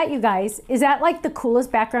background. Look at that, you guys. Is that like the coolest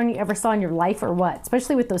background you ever saw in your life or what?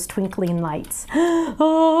 Especially with those twinkling lights.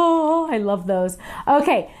 Oh, I love those.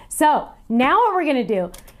 Okay, so now what we're gonna do,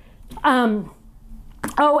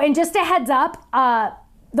 oh, and just a heads up,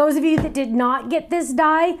 those of you that did not get this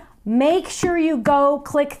die, make sure you go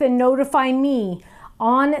click the notify me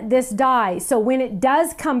on this die. So when it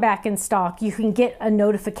does come back in stock, you can get a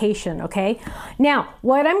notification, okay? Now,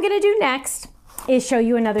 what I'm gonna do next is show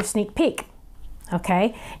you another sneak peek.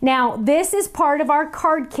 Okay, now this is part of our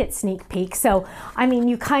card kit sneak peek. So, I mean,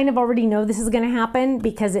 you kind of already know this is gonna happen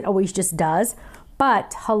because it always just does.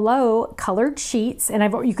 But hello, colored sheets, and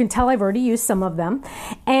you can tell I've already used some of them.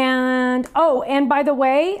 And oh, and by the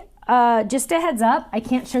way, just a heads up, I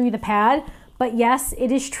can't show you the pad, but yes,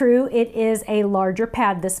 it is true. It is a larger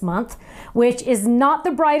pad this month, which is not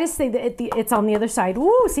the brightest thing. It's on the other side.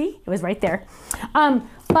 Woo, see, it was right there.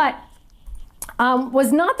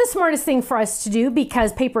 Was not the smartest thing for us to do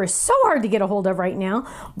because paper is so hard to get a hold of right now,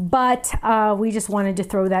 but we just wanted to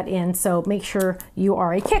throw that in. So make sure you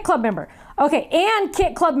are a Kit Club member. Okay, and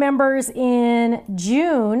Kit Club members in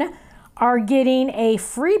June are getting a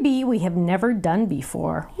freebie we have never done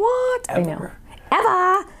before. What? Ever. I know.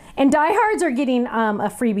 Ever. And diehards are getting a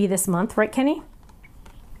freebie this month, right, Kenny?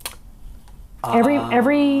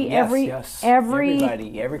 Everybody,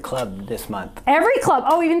 every club this month. Every club.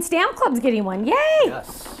 Oh, even Stamp Club's getting one. Yay!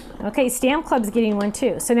 Yes. Okay, Stamp Club's getting one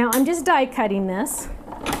too. So now I'm just die cutting this.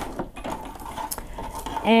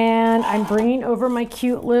 And I'm bringing over my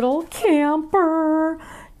cute little camper.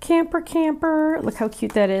 Camper. Look how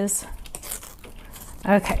cute that is.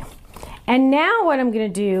 Okay. And now what I'm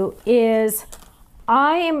going to do is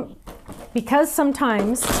because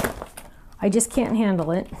sometimes I just can't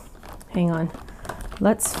handle it. Hang on.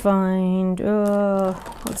 Let's find,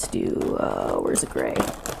 let's do, where's the gray?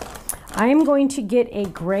 I'm going to get a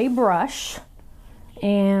gray brush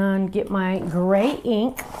and get my gray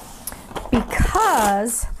ink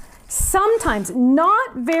because sometimes,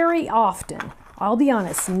 not very often, I'll be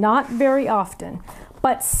honest, not very often,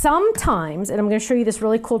 but sometimes, and I'm going to show you this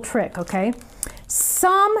really cool trick, okay?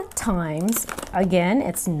 Sometimes, again,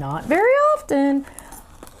 it's not very often,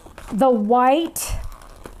 the white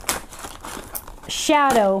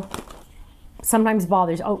shadow sometimes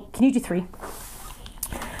bothers. Oh, can you do 3?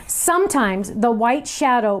 Sometimes the white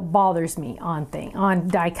shadow bothers me on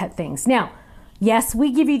die cut things. Now, yes,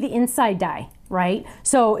 we give you the inside die, right?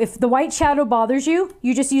 So if the white shadow bothers you,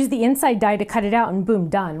 you just use the inside die to cut it out and boom,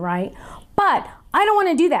 done, right? But I don't want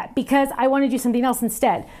to do that because I want to do something else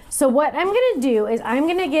instead. So what I'm going to do is I'm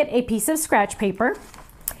going to get a piece of scratch paper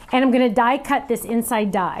and I'm going to die cut this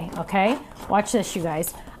inside die, okay? Watch this, you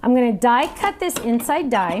guys. I'm going to die cut this inside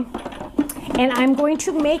die and I'm going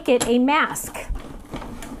to make it a mask.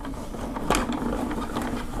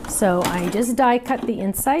 So I just die cut the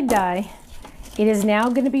inside die. It is now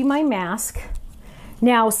going to be my mask.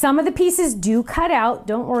 Now some of the pieces do cut out.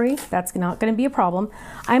 Don't worry, that's not going to be a problem.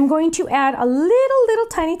 I'm going to add a little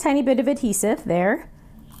tiny bit of adhesive there,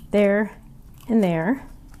 and there.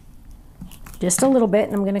 Just a little bit,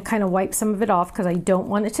 and I'm going to kind of wipe some of it off because I don't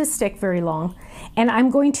want it to stick very long. And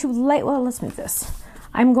I'm going to lay, well, let's move this.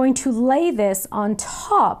 I'm going to lay this on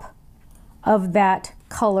top of that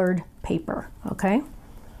colored paper, okay?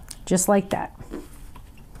 Just like that.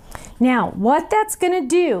 Now, what that's going to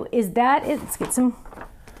do is let's get some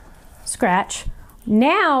scratch.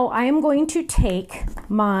 Now, I am going to take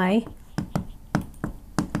my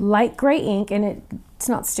light gray ink, and it's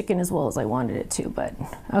not sticking as well as I wanted it to, but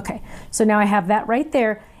okay. So now I have that right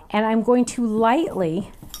there, and I'm going to lightly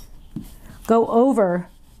go over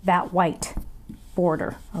that white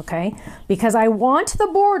border, okay? Because I want the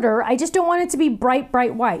border, I just don't want it to be bright,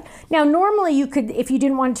 bright white. Now, normally you could, if you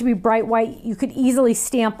didn't want it to be bright white, you could easily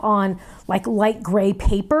stamp on like light gray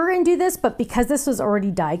paper and do this, but because this was already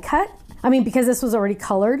die cut, because this was already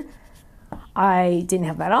colored, I didn't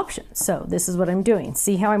have that option. So this is what I'm doing.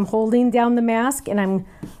 See how I'm holding down the mask and I'm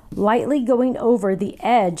lightly going over the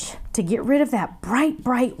edge to get rid of that bright,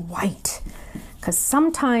 bright white. Because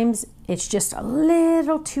sometimes it's just a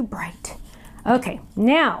little too bright. Okay,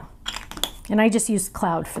 now, and I just used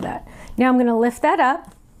cloud for that. Now I'm gonna lift that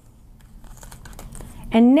up.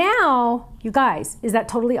 And now, you guys, is that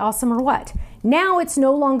totally awesome or what? Now it's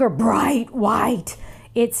no longer bright white.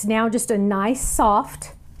 It's now just a nice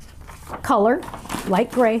soft color,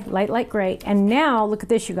 light gray, light gray. And now, look at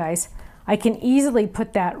this, you guys. I can easily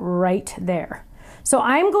put that right there. So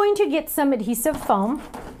I'm going to get some adhesive foam.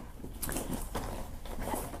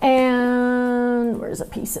 And where's a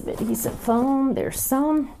piece of adhesive foam? There's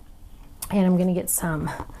some. And I'm gonna get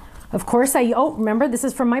some. Of course, remember, this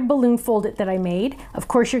is from my balloon fold it that I made. Of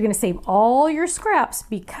course, you're gonna save all your scraps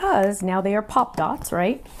because now they are pop dots,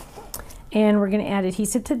 right? And we're gonna add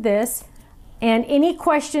adhesive to this. And any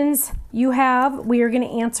questions you have, we are gonna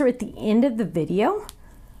answer at the end of the video.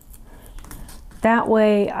 That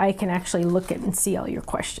way I can actually look at and see all your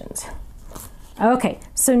questions. Okay,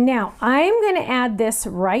 so now I'm gonna add this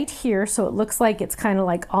right here so it looks like it's kind of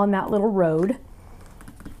like on that little road.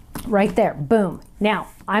 Right there, boom. Now,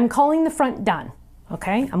 I'm calling the front done,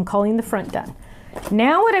 okay? I'm calling the front done.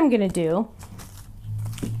 Now what I'm gonna do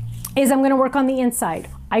is I'm gonna work on the inside.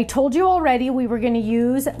 I told you already we were gonna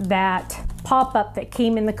use that pop-up that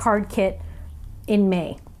came in the card kit in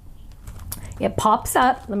May. It pops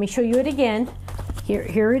up, let me show you it again.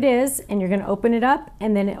 Here it is, and you're gonna open it up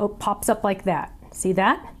and then it pops up like that. See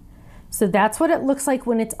that? So that's what it looks like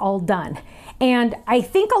when it's all done. And I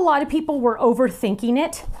think a lot of people were overthinking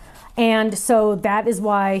it, and so that is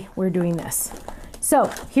why we're doing this. So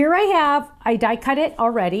here I die cut it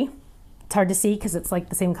already. It's hard to see because it's like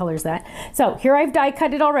the same color as that. So here I've die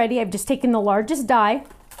cut it already. I've just taken the largest die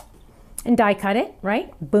and die cut it,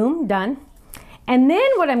 right? Boom, done. And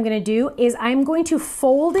then what I'm gonna do is I'm going to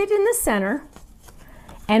fold it in the center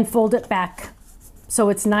and fold it back so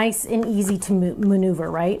it's nice and easy to maneuver,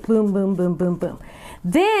 right? Boom, boom, boom, boom, boom.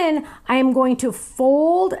 Then I'm going to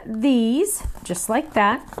fold these just like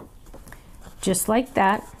that, just like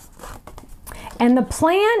that. And the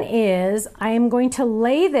plan is I am going to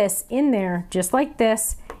lay this in there just like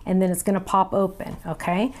this, and then it's gonna pop open,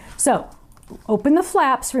 okay? So open the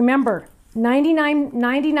flaps. Remember,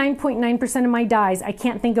 99.9% of my dies, I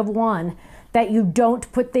can't think of one that you don't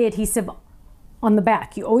put the adhesive on the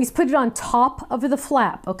back. You always put it on top of the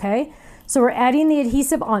flap, okay? So we're adding the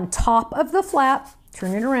adhesive on top of the flap,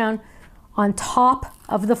 turn it around, on top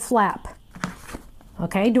of the flap.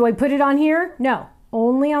 Okay, do I put it on here? No,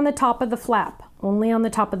 only on the top of the flap, only on the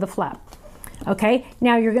top of the flap. Okay,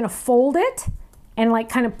 now you're gonna fold it and like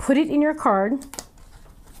kind of put it in your card.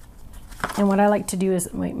 And what I like to do is,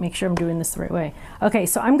 wait, make sure I'm doing this the right way. Okay,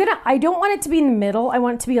 so I don't want it to be in the middle. I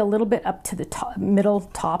want it to be a little bit up to the top, middle,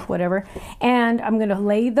 top, whatever. And I'm gonna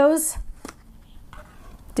lay those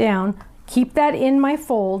down, keep that in my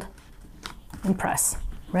fold, and press.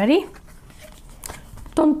 Ready?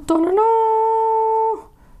 Dun, dun, dun,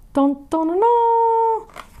 dun, dun, dun, dun, dun.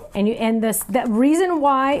 And that reason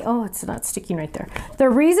why, oh, it's not sticking right there. The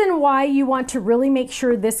reason why you want to really make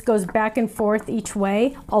sure this goes back and forth each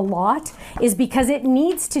way a lot is because it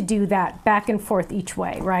needs to do that back and forth each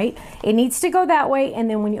way, right? It needs to go that way, and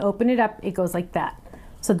then when you open it up, it goes like that.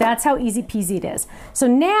 So that's how easy peasy it is. So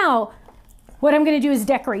now, what I'm gonna do is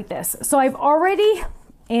decorate this. So I've already,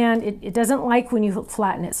 and it doesn't like when you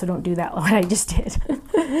flatten it, so don't do that, what I just did.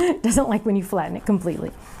 It doesn't like when you flatten it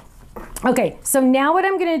completely. Okay, so now what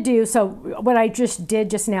I'm gonna do, so what I just did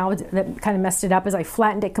just now that kind of messed it up is I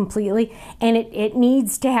flattened it completely, and it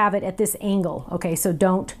needs to have it at this angle. Okay, so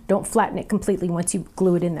don't flatten it completely once you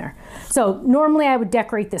glue it in there. So normally I would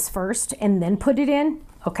decorate this first and then put it in.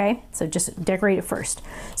 Okay, so just decorate it first.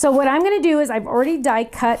 So what I'm gonna do is I've already die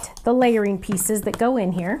cut the layering pieces that go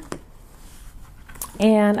in here,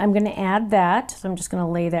 and I'm gonna add that. So I'm just gonna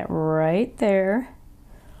lay that right there.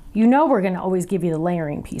 You know we're gonna always give you the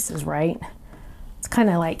layering pieces, right? It's kind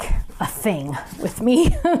of like a thing with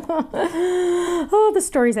me. Oh, the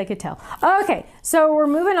stories I could tell. Okay, so we're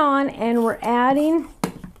moving on and we're adding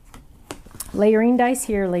layering dice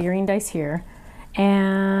here,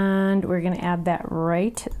 and we're gonna add that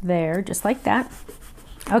right there, just like that.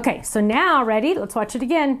 Okay, so now, ready? Let's watch it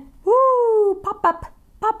again. Woo! Pop up,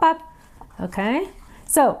 pop up. Okay,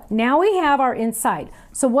 so now we have our inside.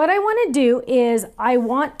 So what I want to do is I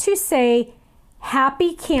want to say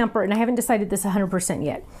happy camper, and I haven't decided this 100%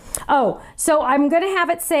 yet. Oh, so I'm going to have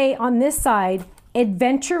it say on this side,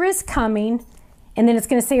 adventure is coming, and then it's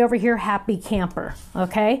going to say over here, happy camper.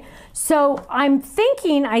 Okay, so I'm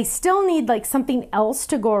thinking I still need like something else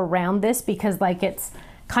to go around this because like it's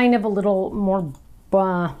kind of a little more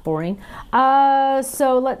boring.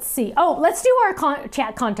 So let's see. Oh, let's do our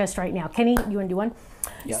chat contest right now. Kenny, you want to do one?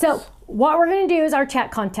 Yes. So what we're going to do is our chat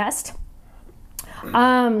contest.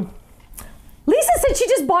 Lisa said she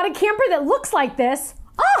just bought a camper that looks like this.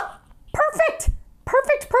 Oh, perfect.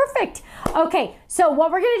 Perfect, perfect. Okay, so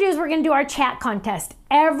what we're going to do is we're going to do our chat contest.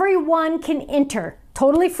 Everyone can enter.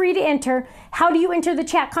 Totally free to enter. How do you enter the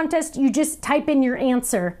chat contest? You just type in your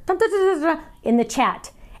answer in the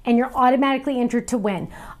chat, and you're automatically entered to win.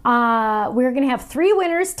 We're going to have 3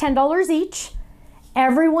 winners, $10 each.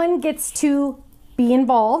 Everyone gets to be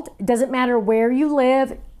involved. It doesn't matter where you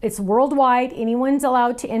live. It's worldwide. Anyone's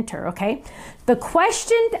allowed to enter, okay? The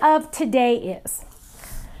question of today is,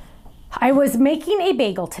 I was making a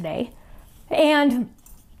bagel today, and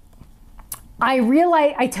I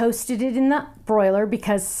realized I toasted it in the broiler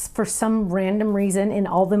because for some random reason in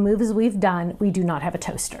all the moves we've done, we do not have a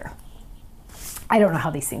toaster. I don't know how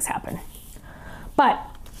these things happen. But,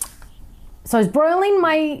 so I was broiling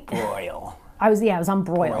my... Broil. I was on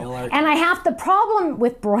broil. Broiler. And the problem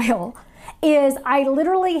with broil is I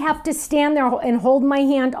literally have to stand there and hold my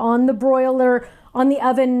hand on the broiler, on the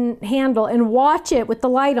oven handle, and watch it with the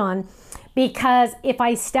light on, because if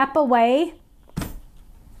I step away,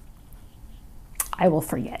 I will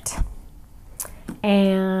forget.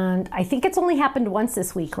 And I think it's only happened once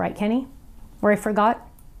this week, right, Kenny? Where I forgot?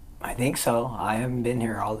 I think so. I haven't been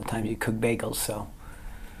here all the time you cook bagels, so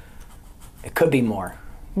it could be more.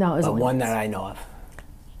 No, it was but only one once. that I know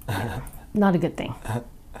of. Not a good thing,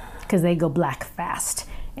 because they go black fast.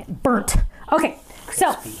 Burnt. Okay,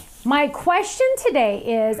 so my question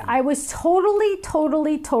today is, I was totally...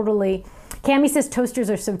 Cami says toasters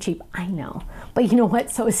are so cheap. I know, but you know what?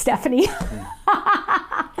 So is Stephanie.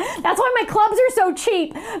 That's why my clubs are so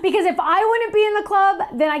cheap, because if I wouldn't be in the club,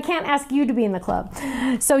 then I can't ask you to be in the club.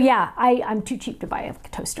 So yeah, I'm too cheap to buy a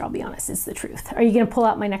toaster, I'll be honest, is the truth. Are you gonna pull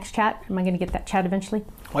out my next chat? Am I gonna get that chat eventually?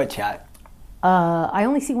 What chat? I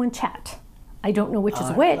only see one chat. I don't know which is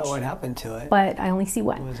which. I don't know what happened to it. But I only see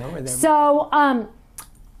one. It was over there. So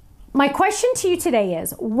my question to you today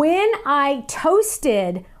is, when I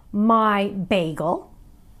toasted my bagel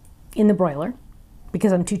in the broiler,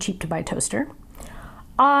 because I'm too cheap to buy a toaster,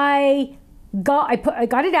 I got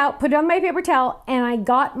it out, put it on my paper towel, and I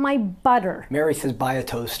got my butter. Mary says buy a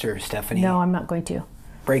toaster, Stephanie. No, I'm not going to.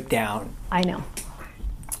 Break down. I know.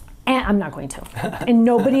 And I'm not going to. And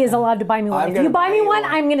nobody is allowed to buy me one. If you buy me one,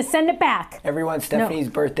 I'm going to send it back. Everyone, Stephanie's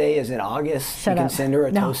birthday is in August. Shut you up. can send her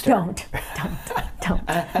a toaster. Don't.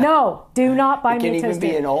 No, do not buy me a toaster. It can even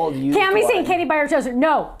be an old used Cammy's saying, one. can you buy her a toaster?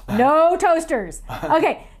 No toasters.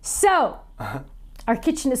 Okay, so our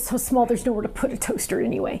kitchen is so small, there's nowhere to put a toaster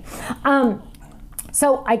anyway.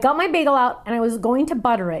 So I got my bagel out and I was going to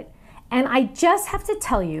butter it. And I just have to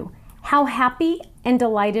tell you how happy and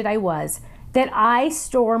delighted I was that I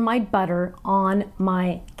store my butter on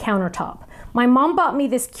my countertop. My mom bought me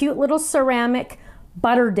this cute little ceramic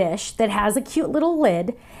butter dish that has a cute little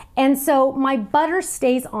lid, and so my butter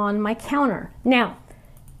stays on my counter. Now,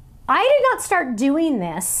 I did not start doing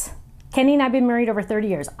this. Kenny and I have been married over 30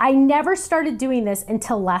 years. I never started doing this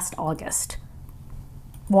until last August.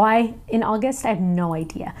 Why in August? I have no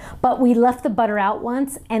idea. But we left the butter out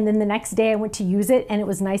once, and then the next day I went to use it, and it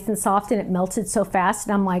was nice and soft, and it melted so fast,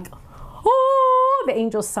 and I'm like, oh, the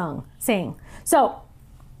angels sang. So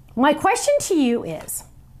my question to you is,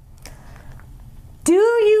 do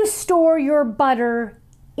you store your butter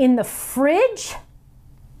in the fridge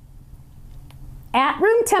at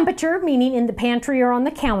room temperature, meaning in the pantry or on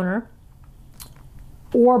the counter,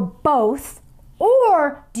 or both,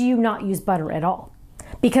 or do you not use butter at all?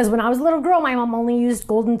 Because when I was a little girl, my mom only used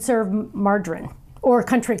Golden Serve margarine or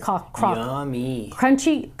Country Crock. Yummy.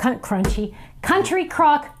 Country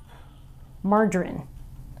Crock margarine.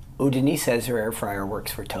 Oh, Denise says her air fryer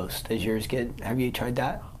works for toast. Does yours get? Have you tried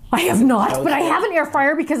that? I have not, but I have an air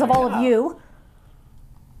fryer because of all of you.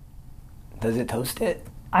 Does it toast it?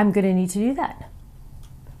 I'm gonna need to do that.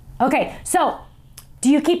 Okay, so do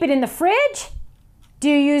you keep it in the fridge? Do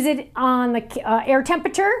you use it on the air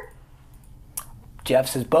temperature? Jeff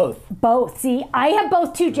says both. Both. See, I have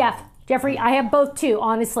both too, Jeffrey, I have both too,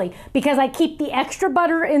 honestly, because I keep the extra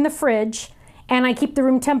butter in the fridge and I keep the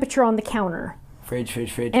room temperature on the counter. Fridge,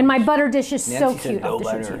 fridge, fridge. And my butter dish is so Nancy said cute. no I'll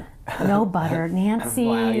have to show butter. you. No butter, Nancy.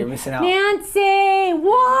 Wow, you're missing out. Nancy,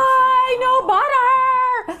 why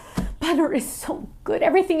no butter? Butter is so good.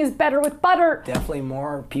 Everything is better with butter. Definitely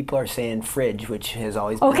more people are saying fridge, which has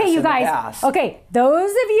always been Okay, us you in the guys. past. Okay, those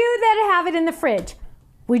of you that have it in the fridge,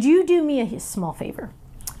 would you do me a small favor?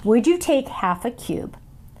 Would you take half a cube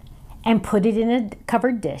and put it in a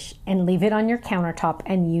covered dish and leave it on your countertop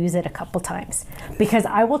and use it a couple times? Because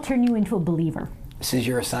I will turn you into a believer. This is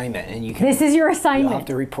your assignment, and you can. This is your You'll assignment. have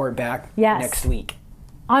to report back Yes. next week.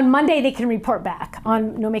 On Monday, they can report back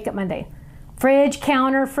on No Makeup Monday. Fridge,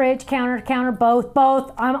 counter,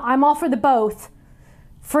 both. I'm all for the both.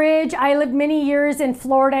 Fridge, I lived many years in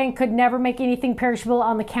Florida and could never make anything perishable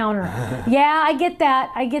on the counter. Yeah, I get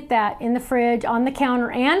that. In the fridge, on the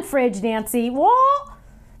counter, and fridge, Nancy. Whoa!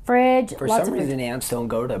 Fridge. For lots some of fridge. reason, ants don't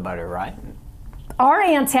go to butter, right? Our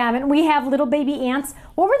ants haven't. We have little baby ants.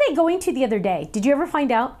 What were they going to the other day? Did you ever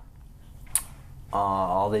find out?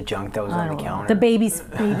 All the junk that was on the counter. The babies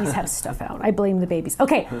have stuff out. I blame the babies.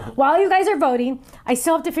 Okay, while you guys are voting, I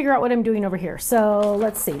still have to figure out what I'm doing over here. So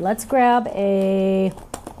let's see. Let's grab a.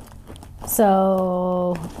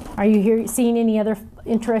 So, are you here seeing any other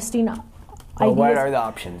interesting ideas? Well, what are the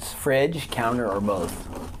options? Fridge, counter, or both?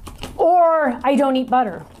 Or I don't eat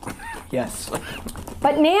butter. Yes.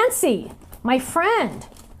 But Nancy, my friend,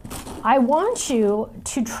 I want you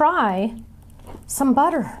to try some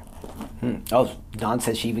butter. Oh, Dawn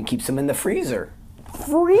says she even keeps them in the freezer.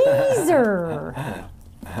 Freezer.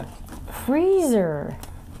 Freezer.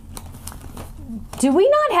 Do we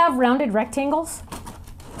not have rounded rectangles?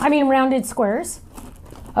 I mean rounded squares?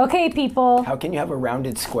 Okay, people. How can you have a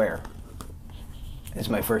rounded square? Is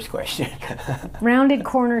my first question. Rounded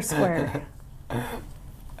corner square.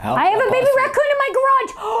 How I have a baby possible? raccoon in my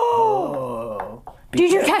garage. Oh. Be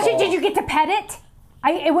Did you catch it? careful. Did you get to pet it?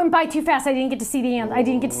 It went by too fast. I didn't get to see the ant. I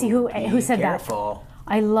didn't get to see who said Careful.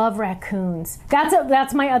 that. I love raccoons.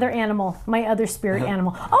 That's my other animal, my other spirit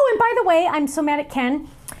animal. Oh, and by the way, I'm so mad at Ken.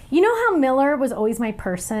 You know how Miller was always my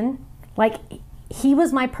person? Like, he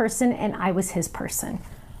was my person and I was his person.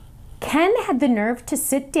 Ken had the nerve to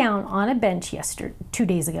sit down on a bench 2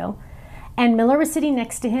 days ago, and Miller was sitting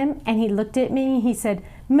next to him, and he looked at me and he said,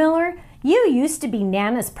 Miller, you used to be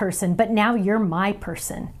Nana's person, but now you're my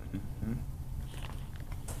person.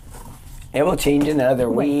 It will change in another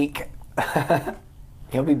week.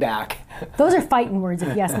 He'll be back. Those are fighting words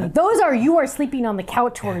if you ask me. Those are you are sleeping on the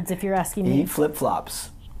couch words if you're asking He me. flip-flops.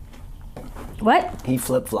 What? He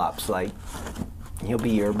flip-flops. Like, he'll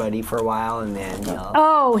be your buddy for a while, and then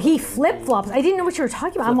Oh, he flip-flops. I didn't know what you were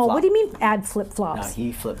talking about. I'm all, what do you mean add no, flip-flops?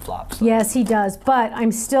 he flip-flops. Yes, he does, but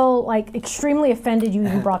I'm still like extremely offended you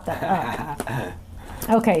even brought that up.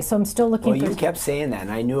 Okay, so I'm still looking Well, for you kept saying that,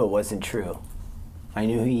 and I knew it wasn't true. I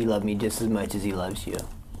knew he loved me just as much as he loves you.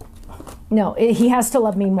 No, he has to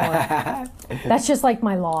love me more. That's just like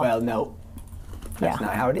my law. Well, no. That's Yeah.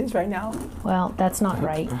 not how it is right now. Well, that's not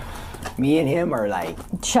right. Me and him are like,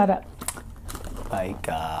 Shut up.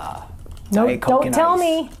 No, Diet Coke don't and tell ice.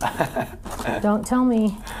 me. Don't tell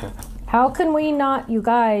me. How can we not, you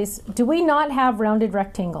guys, do we not have rounded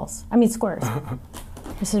rectangles? I mean squares.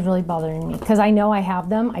 This is really bothering me because I know I have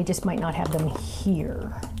them. I just might not have them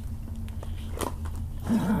here.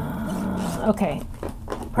 Okay.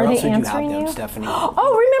 Are Where they else would you have answering them, you? Stephanie? Oh,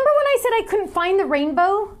 remember when I said I couldn't find the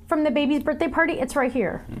rainbow from the baby's birthday party? It's right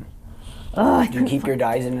here. Do you keep your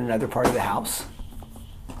dyes in another part of the house?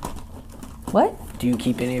 What? Do you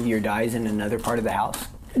keep any of your dyes in another part of the house?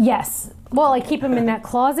 Yes. Well, I keep them in that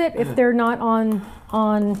closet if they're not on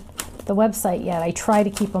the website yet. I try to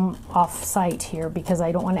keep them off site here because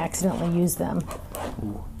I don't want to accidentally use them.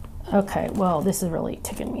 Okay. Well, this is really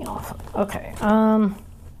ticking me off. Okay. Fine.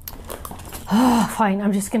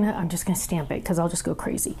 I'm just gonna stamp it because I'll just go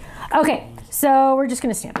crazy. Okay. So we're just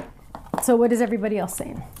gonna stamp it. So what is everybody else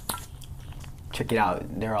saying? Check it out.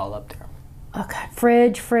 They're all up there. Okay.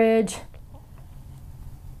 Fridge.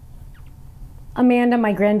 Amanda,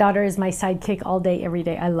 my granddaughter, is my sidekick all day, every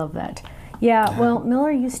day. I love that. Yeah, well, Miller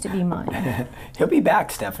used to be mine. He'll be back,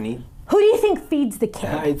 Stephanie. Who do you think feeds the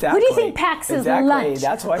kid? Exactly. Who do you think packs his Exactly. lunch?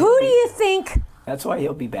 That's why Who he'll do be- you think? That's why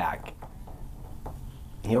he'll be back.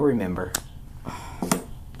 He'll remember.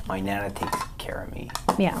 My Nana takes care of me.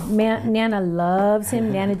 Yeah, Nana loves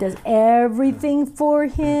him. Nana does everything for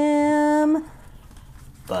him.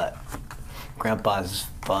 But Grandpa's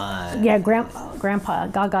fun. Yeah, Grandpa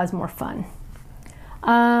Gaga's more fun.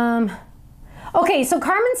 Okay, so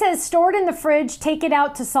Carmen says stored in the fridge, take it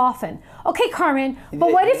out to soften. Okay, Carmen,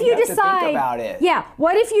 but what if You you have to think decide? about it. Yeah,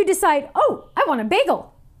 what if you decide? Oh, I want a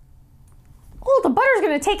bagel. Oh, the butter's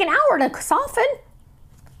going to take an hour to soften.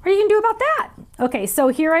 What are you going to do about that? Okay, so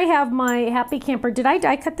here I have my Happy Camper. Did I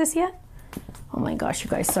die cut this yet? Oh my gosh, you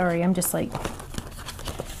guys, sorry. I'm just like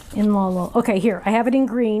in lolo. Okay, here, I have it in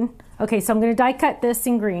green. Okay, so I'm gonna die cut this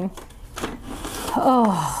in green.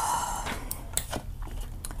 Oh.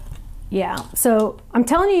 Yeah, so I'm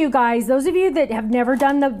telling you guys, those of you that have never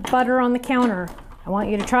done the butter on the counter, I want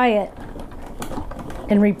you to try it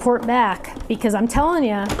and report back, because I'm telling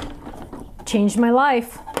you, changed my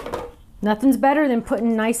life. Nothing's better than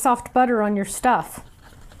putting nice soft butter on your stuff.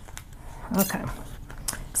 Okay,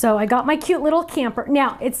 so I got my cute little camper.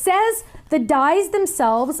 Now it says the dies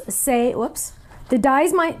themselves say, whoops, the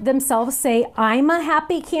dies themselves say, I'm a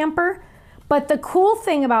happy camper. But the cool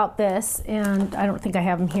thing about this, and I don't think I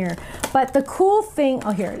have them here, but the cool thing,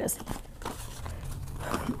 oh, here it is.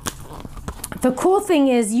 The cool thing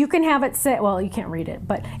is you can have it say, well, you can't read it,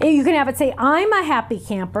 but you can have it say, I'm a happy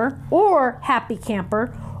camper, or happy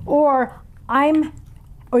camper, or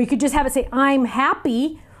you could just have it say, I'm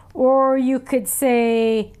happy, or you could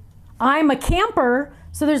say, I'm a camper.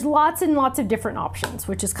 So there's lots and lots of different options,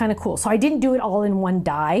 which is kind of cool. So I didn't do it all in one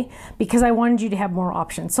die because I wanted you to have more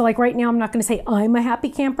options. So like right now, I'm not going to say I'm a happy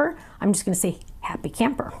camper. I'm just going to say happy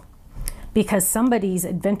camper because somebody's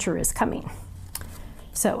adventure is coming.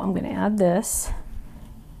 So I'm going to add this.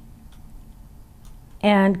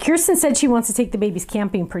 And Kirsten said she wants to take the babies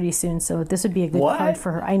camping pretty soon, so this would be a good card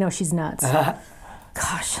for her. I know, she's nuts.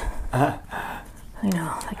 Gosh. I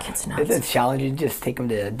know, that kid's nuts. It's a challenge. You just take them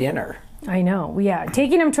to dinner. I know. Yeah,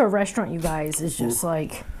 taking them to a restaurant, you guys, is just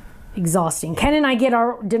like exhausting. Ken and I get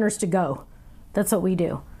our dinners to go. That's what we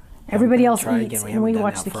do. Everybody else eats, and we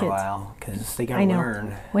watch the kids. Because they gotta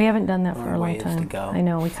learn. We haven't done that for a long time. I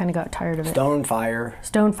know. We kind of got tired of it. Stonefire.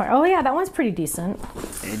 Stonefire. Oh yeah, that one's pretty decent.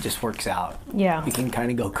 It just works out. Yeah. You can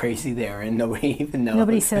kind of go crazy there, and nobody even knows.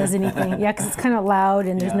 Nobody says anything. Yeah, because it's kind of loud,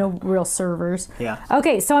 and there's no real servers. Yeah.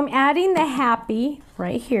 Okay, so I'm adding the happy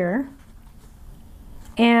right here.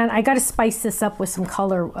 And I got to spice this up with some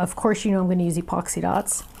color. Of course, you know I'm going to use epoxy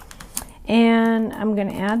dots. And I'm going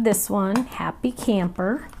to add this one, Happy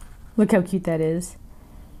Camper. Look how cute that is.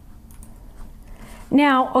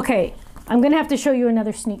 Now, okay, I'm going to have to show you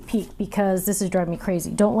another sneak peek because this is driving me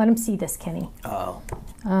crazy. Don't let them see this, Kenny. Uh-oh.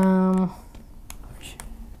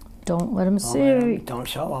 Don't let them see. Don't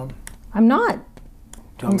show them. I'm not.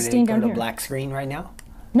 Do you want me to go to black screen right now?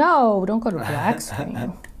 No, don't go to black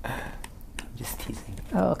screen. Just teasing.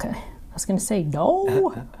 Oh, okay. I was going to say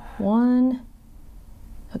no. One.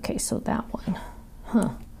 Okay, so that one. Huh.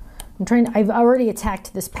 I'm trying to, I've already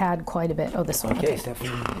attacked this pad quite a bit. Oh, this one. Okay, Stephanie.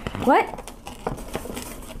 What?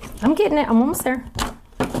 I'm getting it. I'm almost there.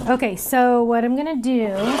 Okay, so what I'm going to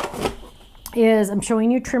do is I'm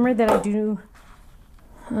showing you a trimmer that I do.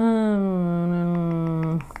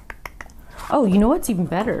 Oh, you know what's even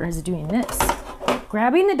better is doing this.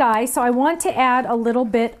 Grabbing the die, so I want to add a little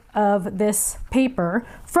bit of this paper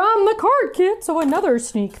from the card kit, so another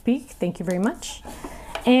sneak peek, thank you very much.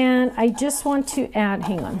 And I just want to add,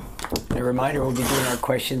 hang on. A reminder, we'll be doing our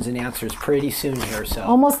questions and answers pretty soon here, so.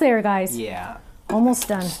 Almost there, guys. Yeah. Almost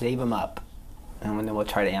done. Save them up, and then we'll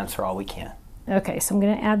try to answer all we can. Okay, so I'm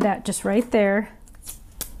gonna add that just right there.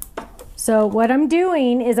 So what I'm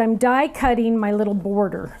doing is I'm die cutting my little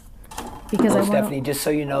border. Because Stephanie, just so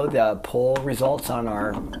you know, the poll results on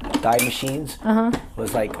our die machines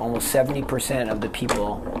was like almost 70% of the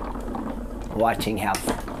people watching have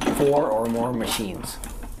 4 or more machines.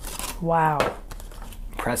 Wow.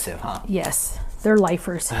 Impressive, huh? Yes, they're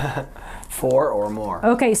lifers. 4 or more.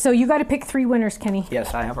 Okay, so you got to pick 3 winners, Kenny.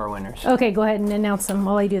 Yes, I have our winners. Okay, go ahead and announce them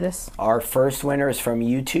while I do this. Our first winner is from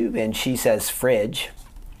YouTube, and she says fridge.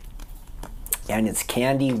 And it's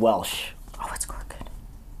Candy Welsh. Oh, it's crooked.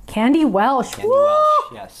 Candy Welsh. Candy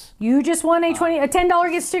Welsh, yes. You just won a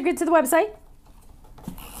 $10 gift certificate to the website.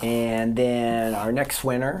 And then our next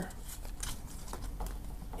winner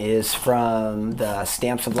is from the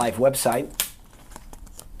Stamps of Life website.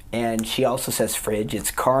 And she also says fridge.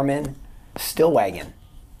 It's Carmen Stillwagon.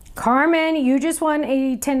 Carmen, you just won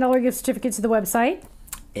a $10 gift certificate to the website.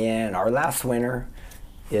 And our last winner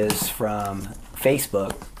is from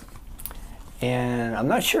Facebook. And I'm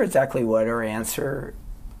not sure exactly what her answer.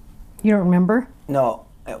 You don't remember? No.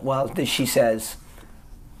 Well, she says,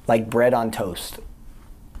 like bread on toast.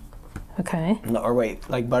 Okay. No, or wait,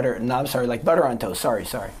 like butter. No, I'm sorry, like butter on toast. Sorry.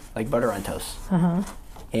 Like butter on toast.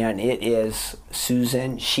 And it is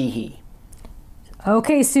Susan Sheehy.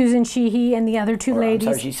 Okay, Susan Sheehy and the other 2 ladies.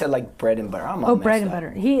 I'm sorry, she said like bread and butter. I'm all bread and up.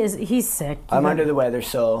 butter. He's sick. I'm under the weather,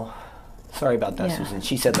 so sorry about that, Susan.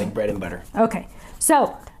 She said like bread and butter. Okay,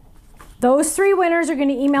 so Those 3 winners are going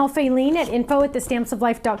to email Faylene at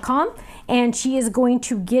info@thestampsoflife.com, and she is going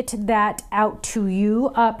to get that out to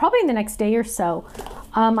you probably in the next day or so.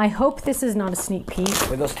 I hope this is not a sneak peek.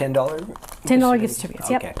 Were those $10? $10 gift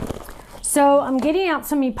certificates, Okay. yep. So I'm getting out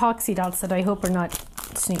some epoxy dots that I hope are not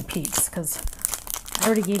sneak peeks, because I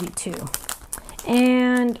already gave you 2.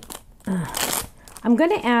 And I'm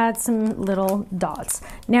going to add some little dots.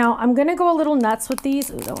 Now I'm going to go a little nuts with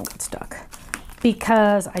these. Ooh, that one got stuck.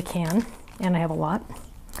 Because I can, and I have a lot.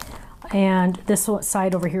 And this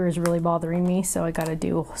side over here is really bothering me, so I got to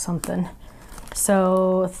do something.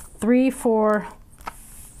 So 3, 4,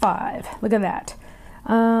 5. Look at that.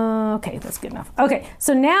 Okay, that's good enough. Okay,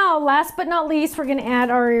 so now, last but not least, we're going to add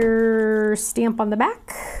our stamp on the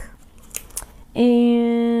back.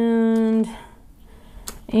 And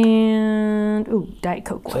ooh, Diet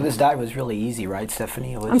Coke one. So this die was really easy, right,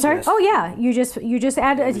 Stephanie? I'm sorry? Oh yeah, you just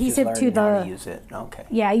add adhesive to the... How to use it. Okay.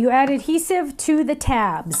 Yeah, you add adhesive to the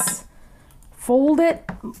tabs. Fold it,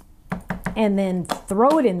 and then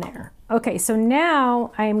throw it in there. Okay, so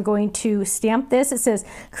now I'm going to stamp this. It says,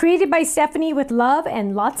 created by Stephanie with love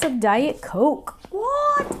and lots of Diet Coke.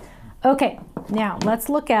 What? Okay, now let's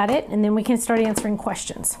look at it, and then we can start answering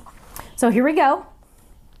questions. So here we go.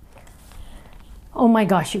 Oh my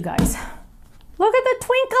gosh, you guys. Look at the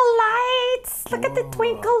twinkle lights. Look at the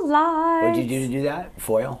twinkle lights. What did you do to do that?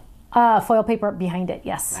 Foil? Foil paper behind it,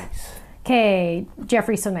 yes. Nice. Okay,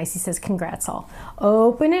 Jeffrey's so nice. He says, congrats all.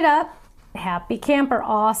 Open it up. Happy Camper.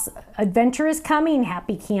 Awesome. Adventure is coming,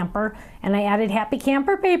 Happy Camper. And I added Happy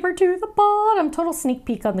Camper paper to the bottom. Total sneak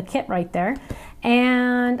peek on the kit right there.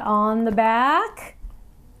 And on the back,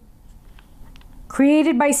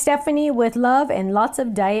 created by Stephanie with love and lots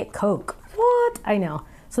of Diet Coke. What? I know.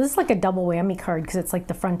 So this is like a double whammy card because it's like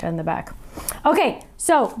the front and the back. Okay,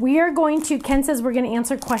 so we are going to, Ken says we're going to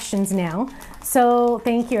answer questions now. So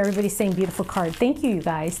thank you. Everybody's saying beautiful card. Thank you, you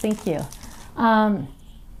guys. Thank you.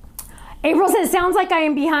 April says, sounds like I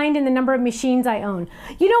am behind in the number of machines I own.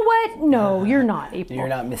 You know what? No, you're not, April. You're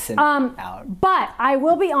not missing out. But I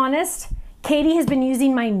will be honest, Katie has been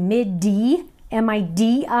using my Midi,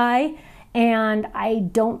 M-I-D-I, and I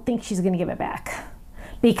don't think she's going to give it back.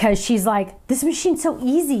 Because she's like, this machine's so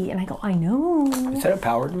easy. And I go, I know. Is that a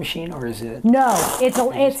powered machine or is it? No,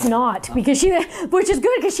 it's not. Because which is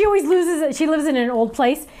good because she always loses it. She lives in an old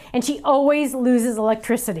place and she always loses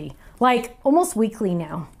electricity. Like almost weekly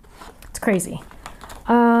now. It's crazy.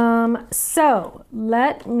 So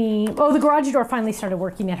let me, the garage door finally started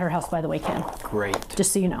working at her house, by the way, Ken. Great.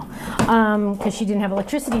 Just so you know. Because she didn't have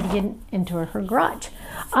electricity to get into her garage.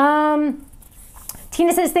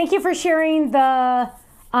 Tina says, thank you for sharing the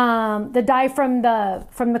die from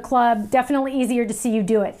the club. Definitely easier to see you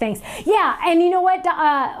do it. Thanks. Yeah, and you know what?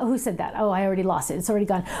 Who said that? Oh, I already lost it. It's already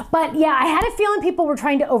gone. But yeah, I had a feeling people were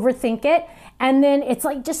trying to overthink it, and then it's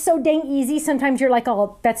like just so dang easy. Sometimes you're like,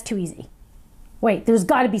 oh, that's too easy. Wait, there's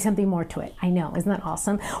got to be something more to it. I know, isn't that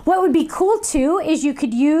awesome? What would be cool too is you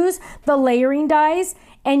could use the layering dies,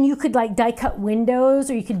 and you could like die cut windows,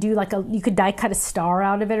 or you could do like you could die cut a star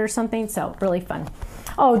out of it or something. So really fun.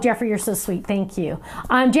 Oh, Jeffrey, you're so sweet. Thank you.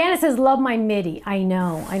 Janet says, love my Midi. I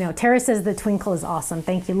know. Tara says the twinkle is awesome.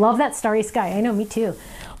 Thank you. Love that starry sky. I know, me too.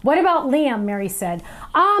 What about Liam? Mary said.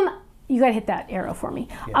 You got to hit that arrow for me.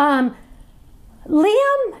 Yeah.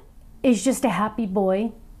 Liam is just a happy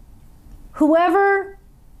boy. Whoever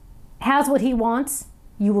has what he wants,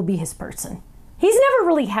 you will be his person. He's never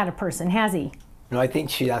really had a person, has he? No, I think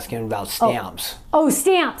she's asking about stamps. Oh,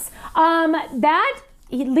 stamps. Liam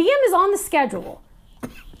is on the schedule.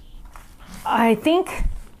 I think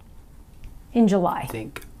in July.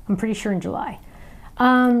 I'm pretty sure in July.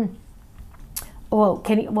 I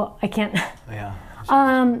can't. Yeah.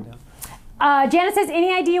 Janet says,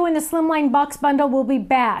 any idea when the Slimline box bundle will be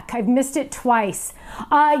back? I've missed it twice.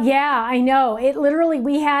 Yeah, I know. It literally,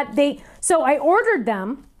 so I ordered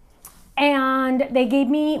them and they gave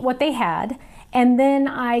me what they had. And then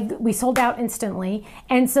we sold out instantly.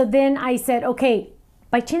 And so then I said, okay,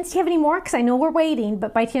 by chance do you have any more? Because I know we're waiting,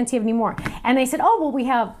 but by chance do you have any more? And they said, oh, well, we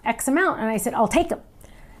have X amount. And I said, I'll take them.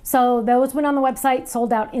 So those went on the website,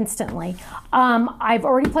 sold out instantly. I've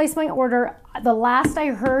already placed my order. The last I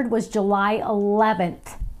heard was July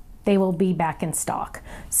 11th. They will be back in stock.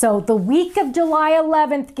 So the week of July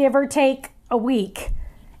 11th, give or take a week,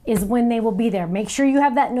 is when they will be there. Make sure you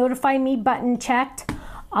have that notify me button checked.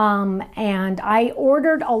 And I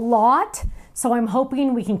ordered a lot, so I'm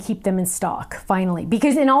hoping we can keep them in stock finally.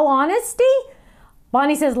 Because in all honesty,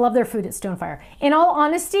 Bonnie says love their food at Stonefire. In all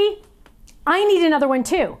honesty, I need another one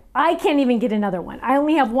too. I can't even get another one. I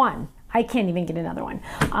only have one. I can't even get another one.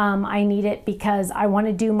 I need it because I want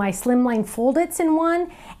to do my slimline fold-its in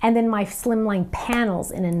one and then my slimline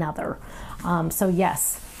panels in another. So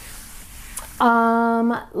yes.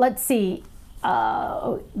 Let's see.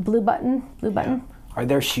 Blue button. Yeah. Are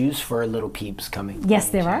there shoes for little peeps coming? Yes,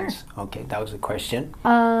 there are. Okay, that was a question.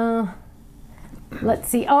 Let's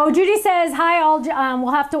see. Oh, Judy says, hi all.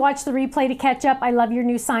 We'll have to watch the replay to catch up. I love your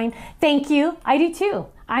new sign. Thank you. I do too.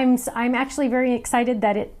 I'm actually very excited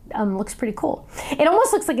that it looks pretty cool. It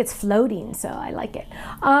almost looks like it's floating, so I like it.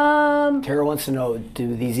 Tara wants to know,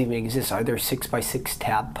 do these even exist? Are there 6x6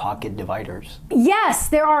 tab pocket dividers? Yes,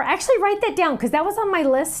 there are. Actually, write that down because that was on my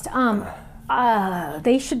list.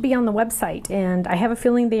 They should be on the website, and I have a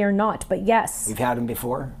feeling they are not, but yes. We've had them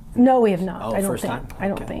before? No, we have not. Oh, I don't first think. time? I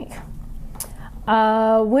don't Okay. think.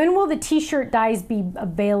 When will the t-shirt dies be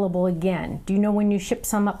available again? Do you know when you ship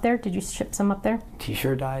some up there? Did you ship some up there?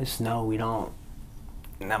 T-shirt dies? No, we don't.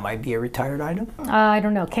 That might be a retired item? I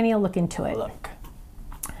don't know. Kenny will look into it. Look.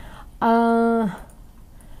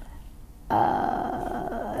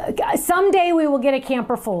 Someday we will get a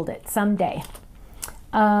camper fold-it. Someday.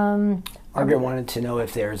 Margaret wanted to know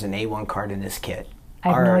if there's an A1 card in this kit. I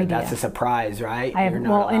have no idea. That's a surprise, right? I have, You're not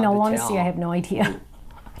well, in allowed all to honesty, tell. I have no idea.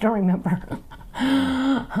 I don't remember.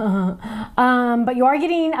 But you are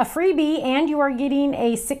getting a freebie and you are getting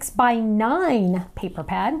a 6x9 paper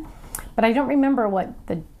pad. But I don't remember what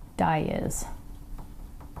the die is.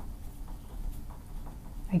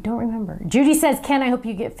 I don't remember. Judy says, Ken, I hope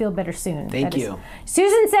you feel better soon. Thank you.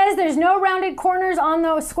 Susan says there's no rounded corners on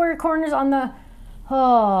the square corners on the,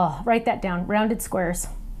 oh, write that down, rounded squares.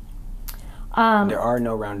 There are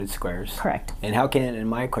no rounded squares. Correct. And how can, and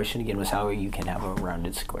my question again was how you can have a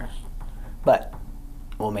rounded square. But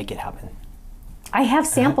we'll make it happen. I have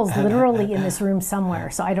samples literally in this room somewhere,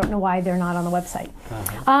 so I don't know why they're not on the website.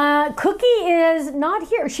 Cookie is not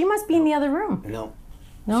here. She must be in the other room. No.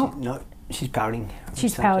 No? She's pouting.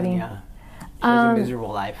 She's Something, pouting. Yeah. She has a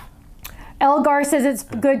miserable life. Elgar says it's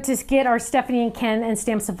good to get our Stephanie and Ken and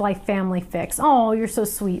Stamps of Life family fix. Oh, you're so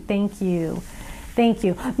sweet. Thank you. Thank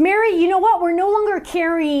you. Mary, you know what? We're no longer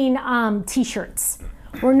carrying t-shirts.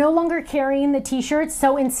 We're no longer carrying the t-shirts.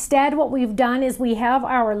 So instead what we've done is we have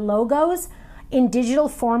our logos in digital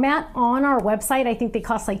format on our website. I think they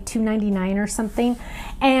cost like $2.99 or something.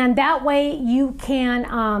 And that way you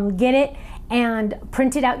can get it and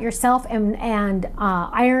print it out yourself and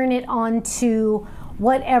iron it onto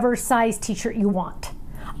whatever size t-shirt you want.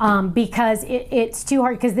 Because it's too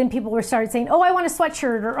hard, because then people were started saying, oh, I want a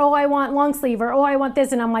sweatshirt, or oh, I want long sleeve, or oh, I want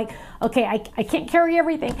this, and I'm like, okay, I can't carry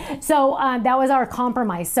everything. So that was our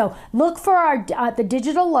compromise. So look for our the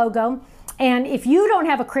digital logo, and if you don't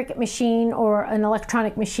have a Cricut machine or an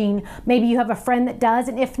electronic machine, maybe you have a friend that does,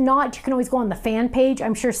 and if not, you can always go on the fan page.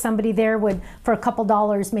 I'm sure somebody there would, for a couple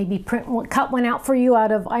dollars, maybe cut one out for you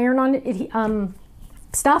out of iron-on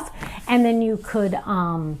stuff, and then you could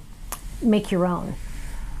make your own.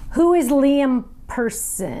 Who is Liam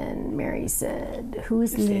Person? Mary said. Who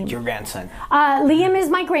is Liam? Your grandson. Liam is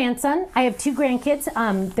my grandson. I have two grandkids.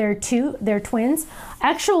 They're twins.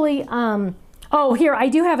 Actually, oh, here, I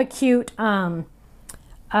do have a cute,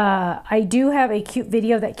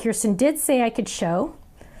 video that Kirsten did say I could show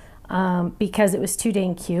because it was too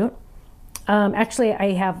dang cute. Actually,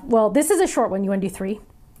 I have, well, this is a short one. You want to do 3?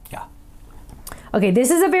 Yeah. Okay,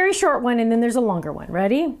 this is a very short one, and then there's a longer one.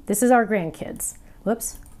 Ready? This is our grandkids.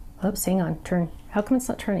 Whoops. Oops, hang on, turn. How come it's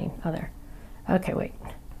not turning? Oh, there. Okay, wait.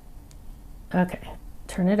 Okay,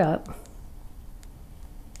 turn it up.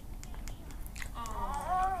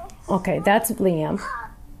 Okay, that's Liam.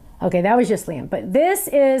 Okay, that was just Liam. But this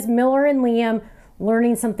is Miller and Liam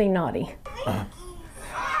learning something naughty.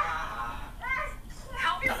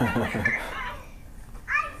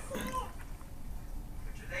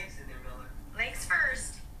 Legs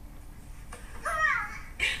first.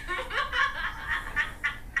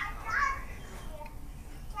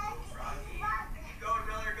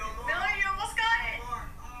 Miller, you almost got it.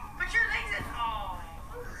 Put your legs in.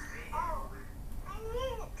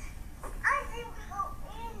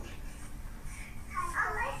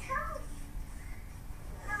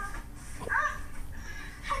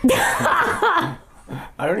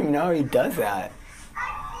 I don't even know how he does that.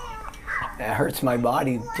 It hurts my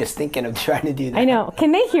body just thinking of trying to do that. I know.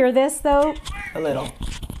 Can they hear this, though? A little.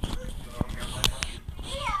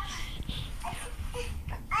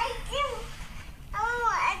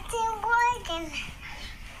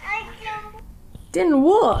 Didn't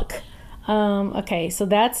work. Okay, so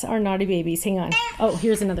that's our naughty babies. Hang on. Oh,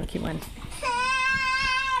 here's another cute one.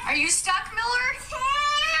 Are you stuck, Miller?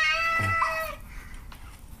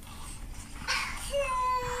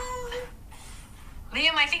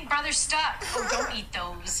 Liam, I think brother's stuck. Oh, don't eat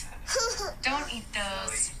those. Don't eat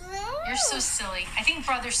those. You're so silly. I think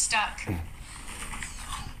brother's stuck.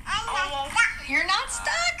 You're not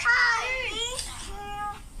stuck?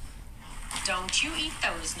 Don't you eat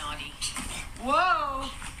those, naughty. Whoa.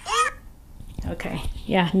 Okay,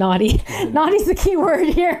 yeah, naughty. Naughty's the key word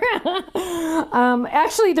here.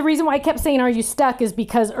 Actually, the reason why I kept saying, are you stuck, is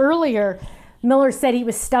because earlier Miller said he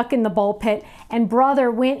was stuck in the ball pit, and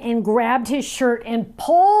brother went and grabbed his shirt and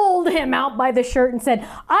pulled him out by the shirt and said,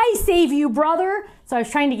 I save you, brother. So I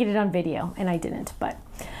was trying to get it on video, and I didn't. But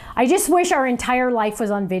I just wish our entire life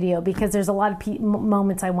was on video, because there's a lot of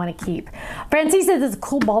moments I want to keep. Francie says it's a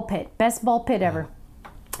cool ball pit. Best ball pit ever.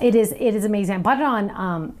 It is amazing. I bought it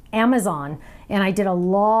on Amazon, and I did a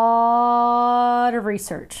lot of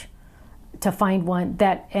research to find one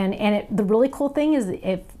that, the really cool thing is,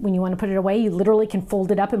 if when you want to put it away, you literally can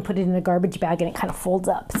fold it up and put it in a garbage bag, and it kind of folds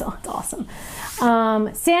up. So it's awesome.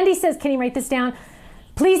 Sandy says, can you write this down?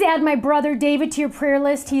 Please add my brother David to your prayer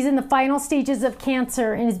list. He's in the final stages of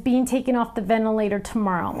cancer and is being taken off the ventilator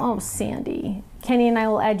tomorrow. Oh, Sandy. Kenny and I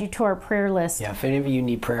will add you to our prayer list. Yeah, if any of you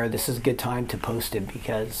need prayer, this is a good time to post it,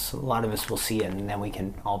 because a lot of us will see it, and then we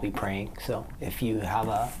can all be praying. So if you have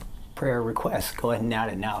a prayer request, go ahead and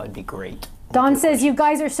add it now. It'd be great. Dawn says, you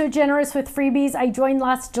guys are so generous with freebies. I joined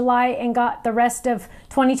last July and got the rest of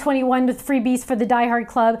 2021 with freebies for the Die Hard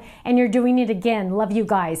Club, and you're doing it again. Love you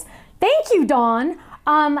guys. Thank you, Dawn.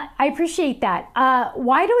 I appreciate that.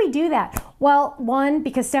 Why do we do that? Well, one,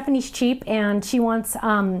 because Stephanie's cheap, and she wants,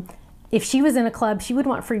 if she was in a club, she would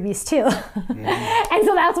want freebies too. And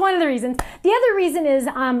so that's one of the reasons. The other reason is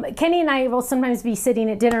Kenny and I will sometimes be sitting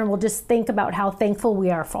at dinner, and we'll just think about how thankful we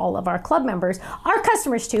are for all of our club members, our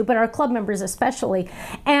customers too, but our club members especially.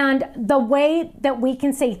 And the way that we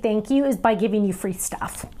can say thank you is by giving you free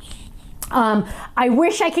stuff. I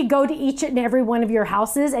wish I could go to each and every one of your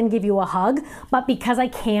houses and give you a hug, but because I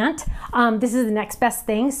can't, this is the next best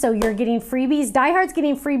thing. So you're getting freebies. Die Hard's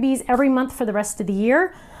getting freebies every month for the rest of the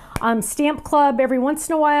year. Stamp Club every once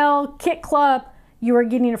in a while. Kit Club, you are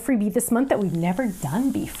getting a freebie this month that we've never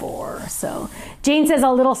done before. So Jane says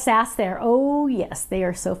a little sass there. Oh yes, they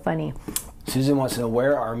are so funny. Susan wants to know,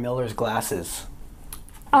 where are Miller's glasses?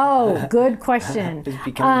 Oh, good question. It's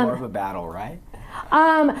becoming more of a battle, right?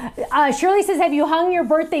 Shirley says, have you hung your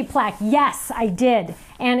birthday plaque? Yes, I did.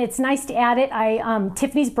 And it's nice to add it.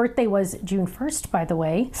 Tiffany's birthday was June 1st, by the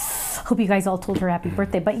way. Hope you guys all told her happy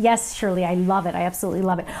birthday. But yes, Shirley, I love it. I absolutely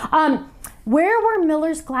love it. Where were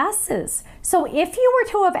Miller's glasses? So if you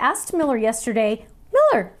were to have asked Miller yesterday,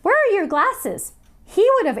 Miller, where are your glasses? He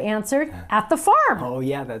would have answered, at the farm. Oh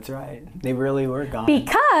yeah, that's right. They really were gone.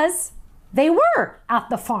 Because they were at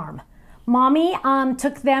the farm. Mommy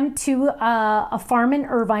took them to a farm in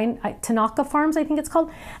Irvine, Tanaka Farms, I think it's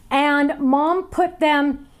called, and Mom put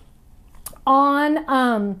them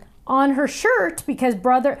on her shirt, because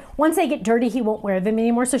brother, once they get dirty, he won't wear them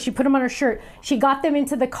anymore. So she put them on her shirt. She got them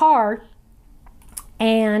into the car,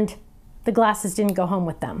 and the glasses didn't go home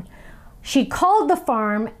with them. She called the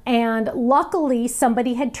farm, and luckily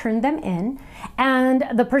somebody had turned them in, and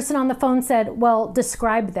the person on the phone said, well,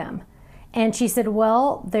 describe them. And she said,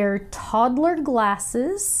 well, they're toddler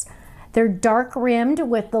glasses. They're dark rimmed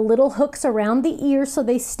with the little hooks around the ears so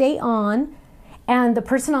they stay on. And the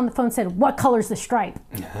person on the phone said, what color's the stripe?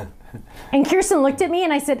 And Kirsten looked at me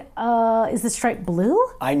and I said, is the stripe blue?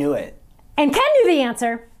 I knew it. And Ken knew the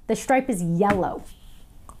answer. The stripe is yellow.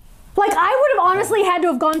 Like, I would have honestly had to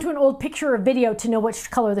have gone to an old picture or video to know which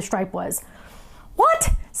color the stripe was.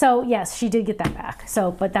 What? So yes, she did get that back.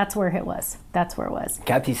 So, but that's where it was. That's where it was.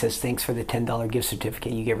 Kathy says, thanks for the $10 gift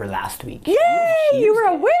certificate you gave her last week. Yay! You were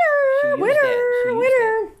a winner!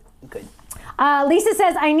 Good. Lisa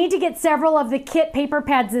says, I need to get several of the kit paper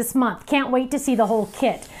pads this month. Can't wait to see the whole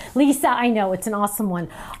kit. Lisa, I know, it's an awesome one.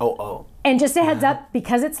 Oh. And just a heads up,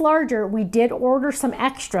 because it's larger, we did order some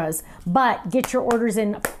extras, but get your orders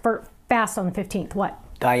in for fast on the 15th. What?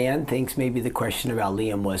 Diane thinks maybe the question about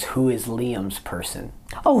Liam was, who is Liam's person?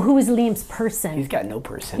 Oh, who is Liam's person? He's got no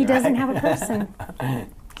person. He doesn't have a person.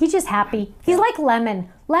 He's just happy. He's like Lemon.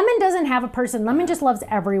 Lemon doesn't have a person. Lemon just loves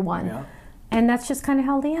everyone. Yeah. And that's just kind of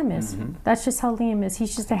how Liam is. Mm-hmm. That's just how Liam is.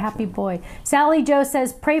 He's just a happy boy. Sally Joe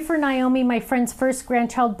says, pray for Naomi, my friend's first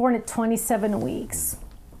grandchild, born at 27 weeks.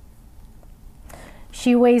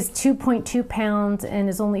 She weighs 2.2 pounds and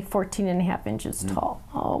is only 14 and a half inches tall.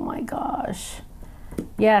 Oh my gosh.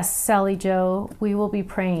 Yes, Sally Joe, we will be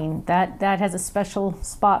praying. That has a special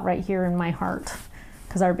spot right here in my heart,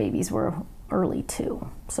 because our babies were early too.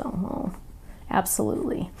 So,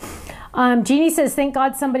 Absolutely. Jeannie says, thank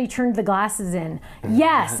God somebody turned the glasses in.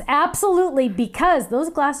 Yes, absolutely, because those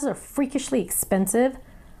glasses are freakishly expensive.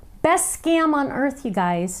 Best scam on earth, you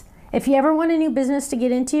guys. If you ever want a new business to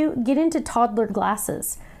get into toddler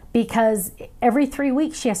glasses, because every 3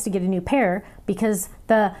 weeks she has to get a new pair, because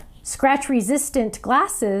the scratch resistant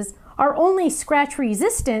glasses are only scratch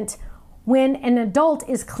resistant when an adult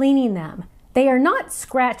is cleaning them. They are not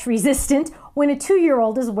scratch resistant when a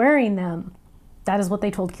 2-year-old is wearing them. That is what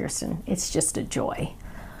they told Kirsten. It's just a joy.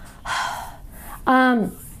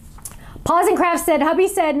 Paws and Crafts said, hubby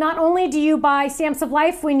said, not only do you buy Stamps of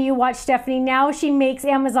Life when you watch Stephanie, now she makes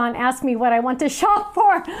Amazon ask me what I want to shop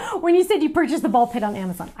for. When you said you purchased the ball pit on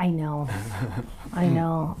Amazon. I know. I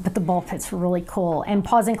know. But the ball pit's really cool. And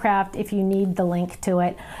Paws and Craft, if you need the link to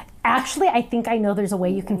it. Actually, I think I know there's a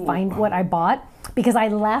way you can find what I bought, because I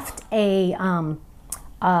left a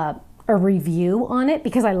review on it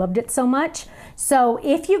because I loved it so much. So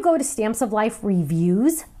if you go to Stamps of Life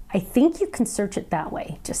reviews, I think you can search it that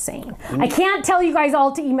way, just saying. I can't tell you guys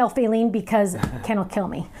all to email Faylene because Ken will kill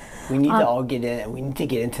me. We need to all get in. We need to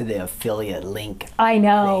get into the affiliate link. I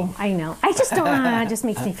know. I just don't, it just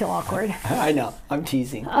makes me feel awkward. I know, I'm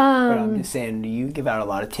teasing. But I'm just saying, you give out a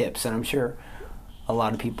lot of tips, and I'm sure a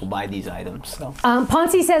lot of people buy these items. So.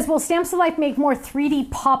 Ponzi says, will Stamps of Life make more 3D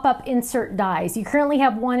pop-up insert dies? You currently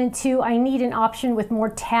have 1 and 2. I need an option with more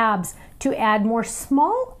tabs to add more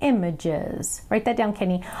small images. Write that down,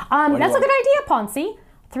 Kenny. That's a good idea, Ponzi.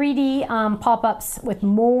 3D pop-ups with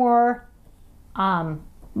more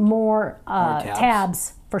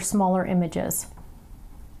tabs for smaller images.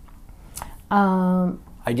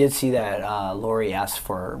 I did see that Lori asked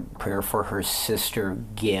for prayer for her sister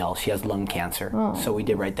Gail. She has lung cancer, so we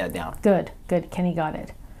did write that down. Good. Kenny got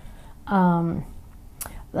it.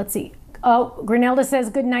 Let's see. Oh, Grinelda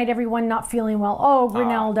says, good night, everyone. Not feeling well. Oh,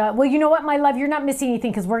 Grinelda. Well, you know what, my love? You're not missing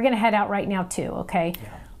anything because we're going to head out right now, too, okay?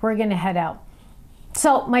 Yeah. We're going to head out.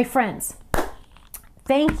 So, my friends,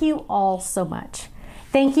 thank you all so much.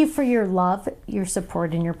 Thank you for your love, your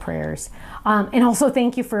support, and your prayers. And also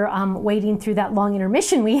thank you for waiting through that long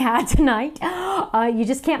intermission we had tonight. You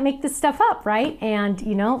just can't make this stuff up, right? And,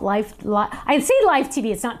 you know, I say live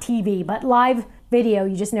TV, it's not TV, but live video,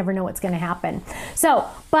 you just never know what's going to happen. So,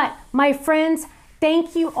 but my friends,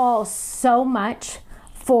 thank you all so much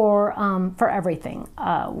for everything.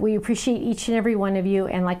 We appreciate each and every one of you,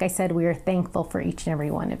 and like I said, we are thankful for each and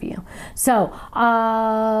every one of you. So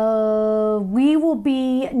we will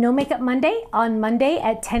be No Makeup Monday on Monday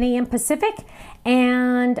at 10 a.m. Pacific,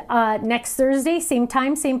 and next Thursday, same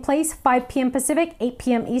time, same place, 5 p.m. Pacific, 8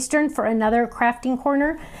 p.m. Eastern for another crafting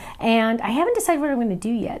corner. And I haven't decided what I'm going to do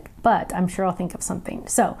yet, but I'm sure I'll think of something.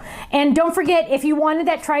 So, and don't forget, if you wanted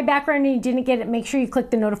that try background and you didn't get it, make sure you click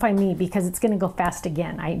the notify me because it's going to go fast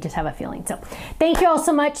again. I just have a feeling. So thank you all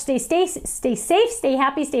so much. Stay safe, stay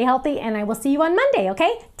happy, stay healthy, and I will see you on Monday,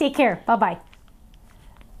 okay? Take care. Bye-bye.